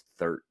when she was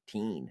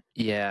 13.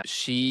 Yeah,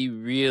 she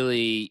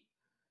really.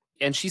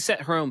 And she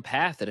set her own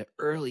path at an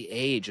early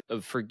age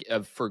of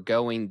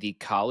forgoing the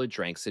college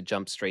ranks to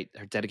jump straight.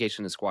 Her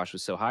dedication to squash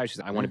was so high. She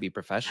said, I want to be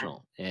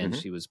professional. And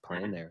she was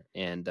playing there.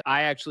 And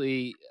I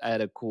actually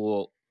had a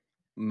cool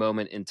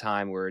moment in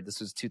time where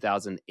this was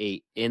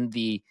 2008.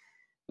 We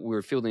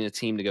were fielding a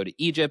team to go to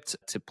Egypt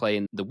to play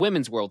in the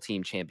Women's World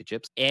Team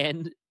Championships.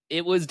 And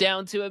it was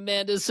down to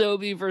Amanda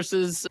Sobey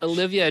versus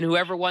Olivia, and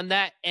whoever won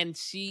that, and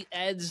she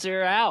edged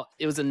her out.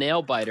 It was a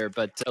nail biter,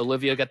 but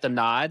Olivia got the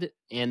nod.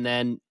 And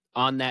then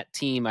on that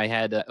team, I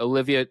had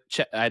Olivia.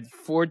 I had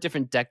 4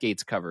 different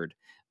decades covered.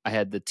 I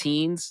had the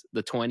teens,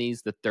 the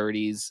 20s, the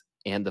 30s,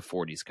 and the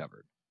 40s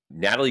covered.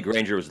 Natalie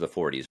Granger was the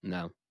 40s.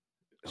 No,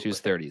 she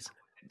was 30s.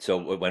 So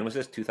when was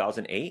this?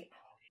 2008?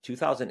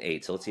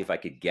 2008. So let's see if I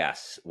could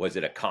guess. Was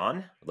it a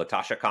Khan?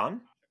 Latasha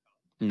Khan?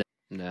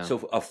 No.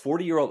 So a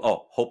 40-year-old.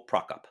 Oh, Hope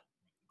Prokop.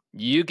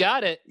 You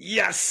got it.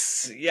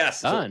 Yes. Done.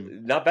 So,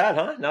 not bad,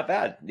 huh? Not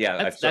bad.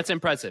 Yeah. That's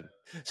impressive.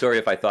 Sorry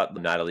if I thought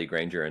Natalie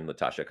Granger and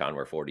Latasha Khan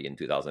were 40 in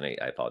 2008.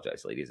 I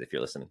apologize, ladies, if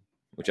you're listening,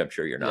 which I'm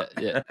sure you're not.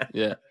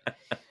 Yeah.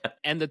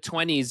 And the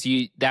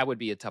 20s, that would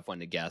be a tough one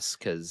to guess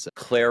because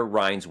Claire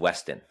Rhines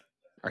Weston.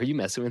 Are you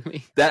messing with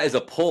me? That is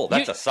a pull.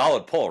 That's a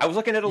solid pull. I was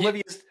looking at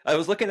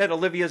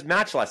Olivia's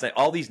match last night.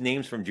 All these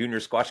names from junior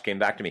squash came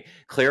back to me.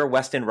 Claire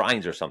Weston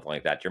Rhines or something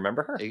like that. Do you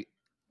remember her?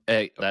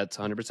 Hey, that's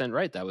 100%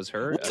 right. That was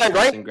her. Was that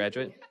right?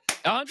 Graduate.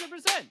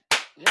 100%.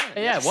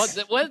 Yeah.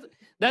 What?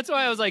 That's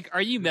why I was like,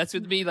 are you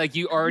messing with me? Like,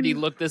 you already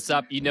looked this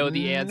up. You know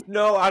the answer.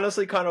 No,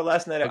 honestly, Conor,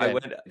 last night I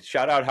went,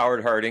 shout out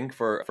Howard Harding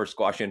for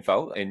Squash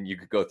Info, and you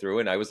could go through,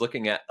 and I was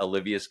looking at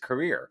Olivia's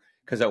career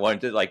because I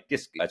wanted to,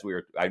 just as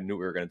I knew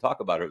we were going to talk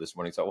about her this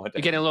morning, so I wanted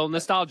to get a little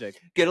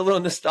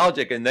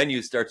nostalgic. And then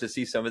you start to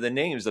see some of the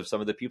names of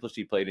some of the people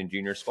she played in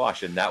junior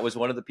squash, and that was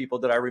one of the people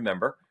that I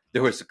remember.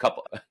 There was a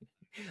couple.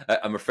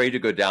 I'm afraid to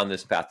go down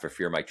this path for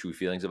fear my true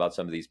feelings about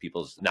some of these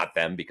people's, not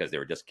them because they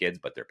were just kids,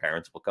 but their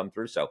parents will come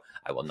through. So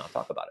I will not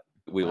talk about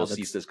it. We will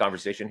cease this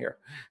conversation here.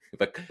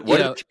 But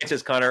what are the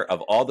chances, Conor, of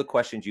all the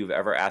questions you've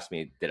ever asked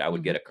me that I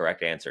would get a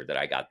correct answer, that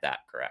I got that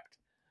correct?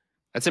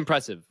 That's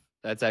impressive.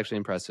 That's actually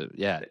impressive.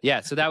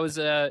 Yeah. So that was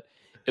it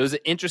was an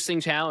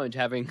interesting challenge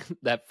having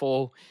that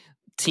full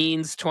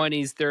teens,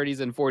 20s, 30s,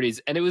 and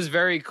 40s. And it was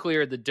very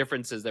clear the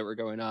differences that were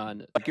going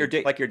on. Like your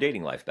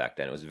dating life back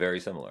then. It was very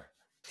similar.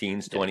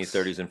 Teens, 20s,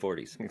 30s, and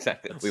 40s.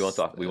 Exactly. We won't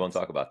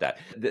talk about that.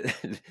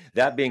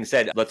 That being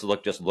said, let's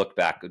look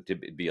back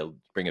to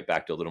bring it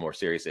back to a little more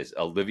serious. Is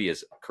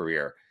Olivia's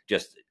career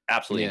just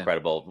absolutely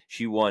incredible?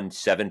 She won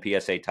 7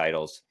 PSA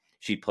titles.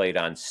 She played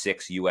on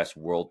 6 U.S.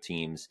 world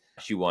teams.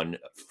 She won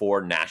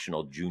 4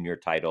 national junior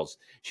titles.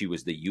 She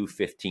was the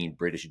U15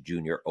 British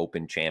Junior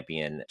Open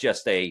champion.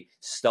 Just a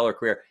stellar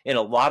career. In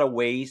a lot of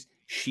ways,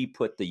 she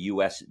put the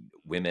U.S.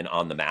 women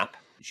on the map.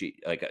 She,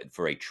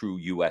 for a true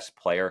U.S.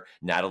 player,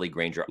 Natalie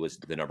Granger was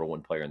the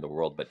 #1 player in the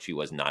world, but she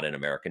was not an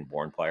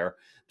American-born player.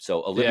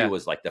 So Olivia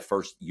was like the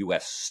first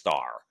U.S.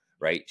 star,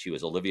 right? She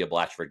was Olivia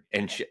Blatchford.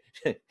 And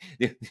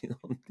the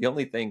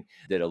only thing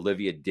that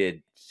Olivia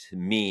did to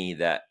me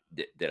that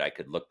I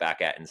could look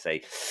back at and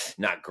say,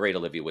 not great,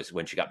 Olivia, was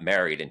when she got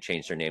married and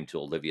changed her name to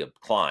Olivia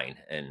Klein.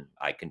 And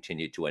I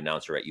continued to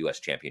announce her at U.S.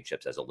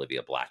 championships as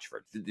Olivia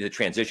Blatchford. The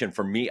transition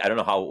for me, I don't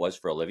know how it was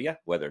for Olivia,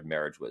 whether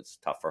marriage was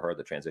tough for her.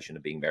 The transition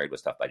to being married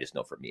was tough. I just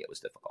know for me, it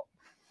was difficult.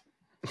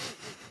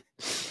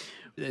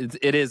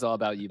 It is all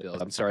about you, Bill.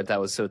 I'm sorry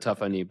that was so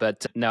tough on you.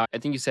 But no, I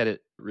think you said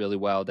it really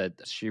well, that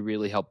she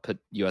really helped put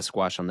U.S.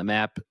 squash on the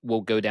map.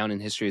 Will go down in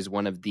history as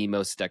one of the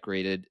most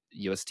decorated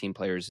U.S. team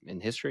players in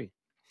history.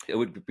 It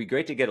would be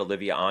great to get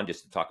Olivia on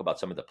just to talk about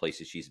some of the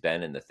places she's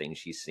been and the things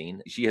she's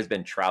seen. She has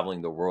been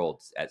traveling the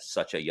world at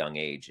such a young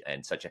age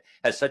and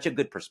has such a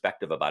good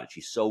perspective about it.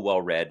 She's so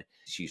well read.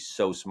 She's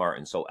so smart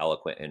and so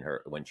eloquent in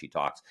her when she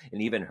talks.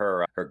 And even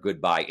her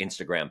goodbye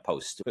Instagram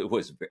post, it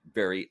was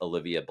very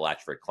Olivia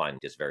Blatchford Klein,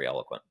 just very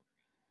eloquent.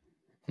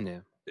 Yeah.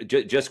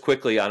 Just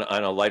quickly on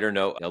a lighter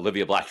note,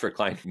 Olivia Blatchford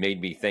Klein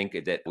made me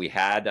think that we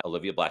had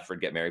Olivia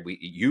Blatchford get married.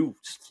 You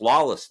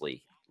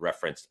flawlessly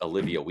referenced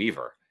Olivia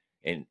Weaver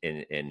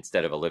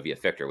instead of Olivia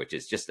Fichter, which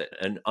is just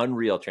an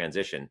unreal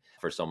transition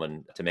for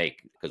someone to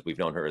make, because we've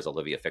known her as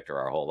Olivia Fichter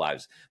our whole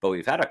lives. But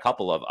we've had a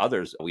couple of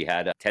others. We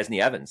had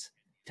Tesney Evans.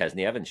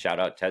 Tesney Evans, shout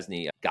out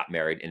Tesney, got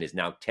married and is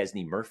now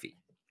Tesney Murphy.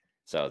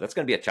 So that's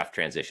going to be a tough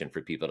transition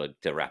for people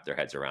to wrap their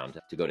heads around,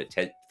 to go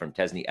from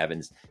Tesney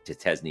Evans to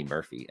Tesney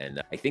Murphy.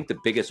 And I think the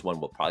biggest one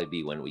will probably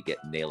be when we get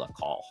Nayla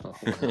Call.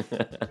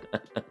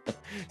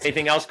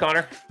 Anything else,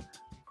 Conor?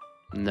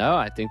 No,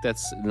 I think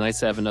that's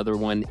nice to have another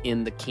one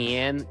in the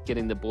can,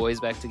 getting the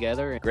boys back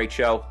together. Great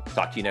show.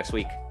 Talk to you next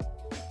week.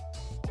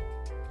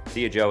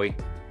 See you, Joey.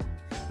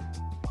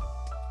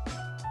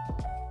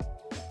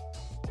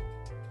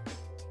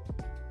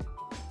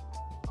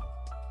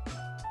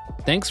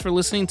 Thanks for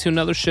listening to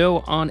another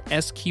show on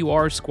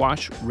SQR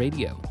Squash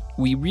Radio.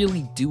 We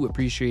really do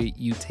appreciate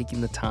you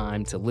taking the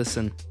time to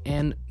listen,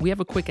 and we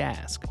have a quick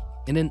ask.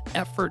 In an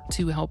effort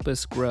to help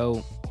us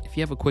grow, if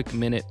you have a quick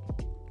minute,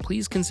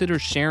 please consider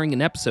sharing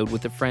an episode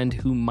with a friend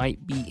who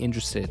might be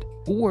interested,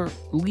 or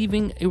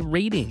leaving a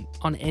rating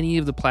on any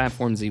of the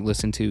platforms that you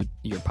listen to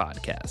your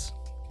podcast.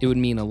 It would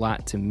mean a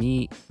lot to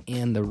me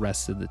and the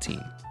rest of the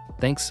team.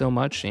 Thanks so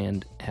much,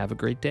 and have a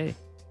great day.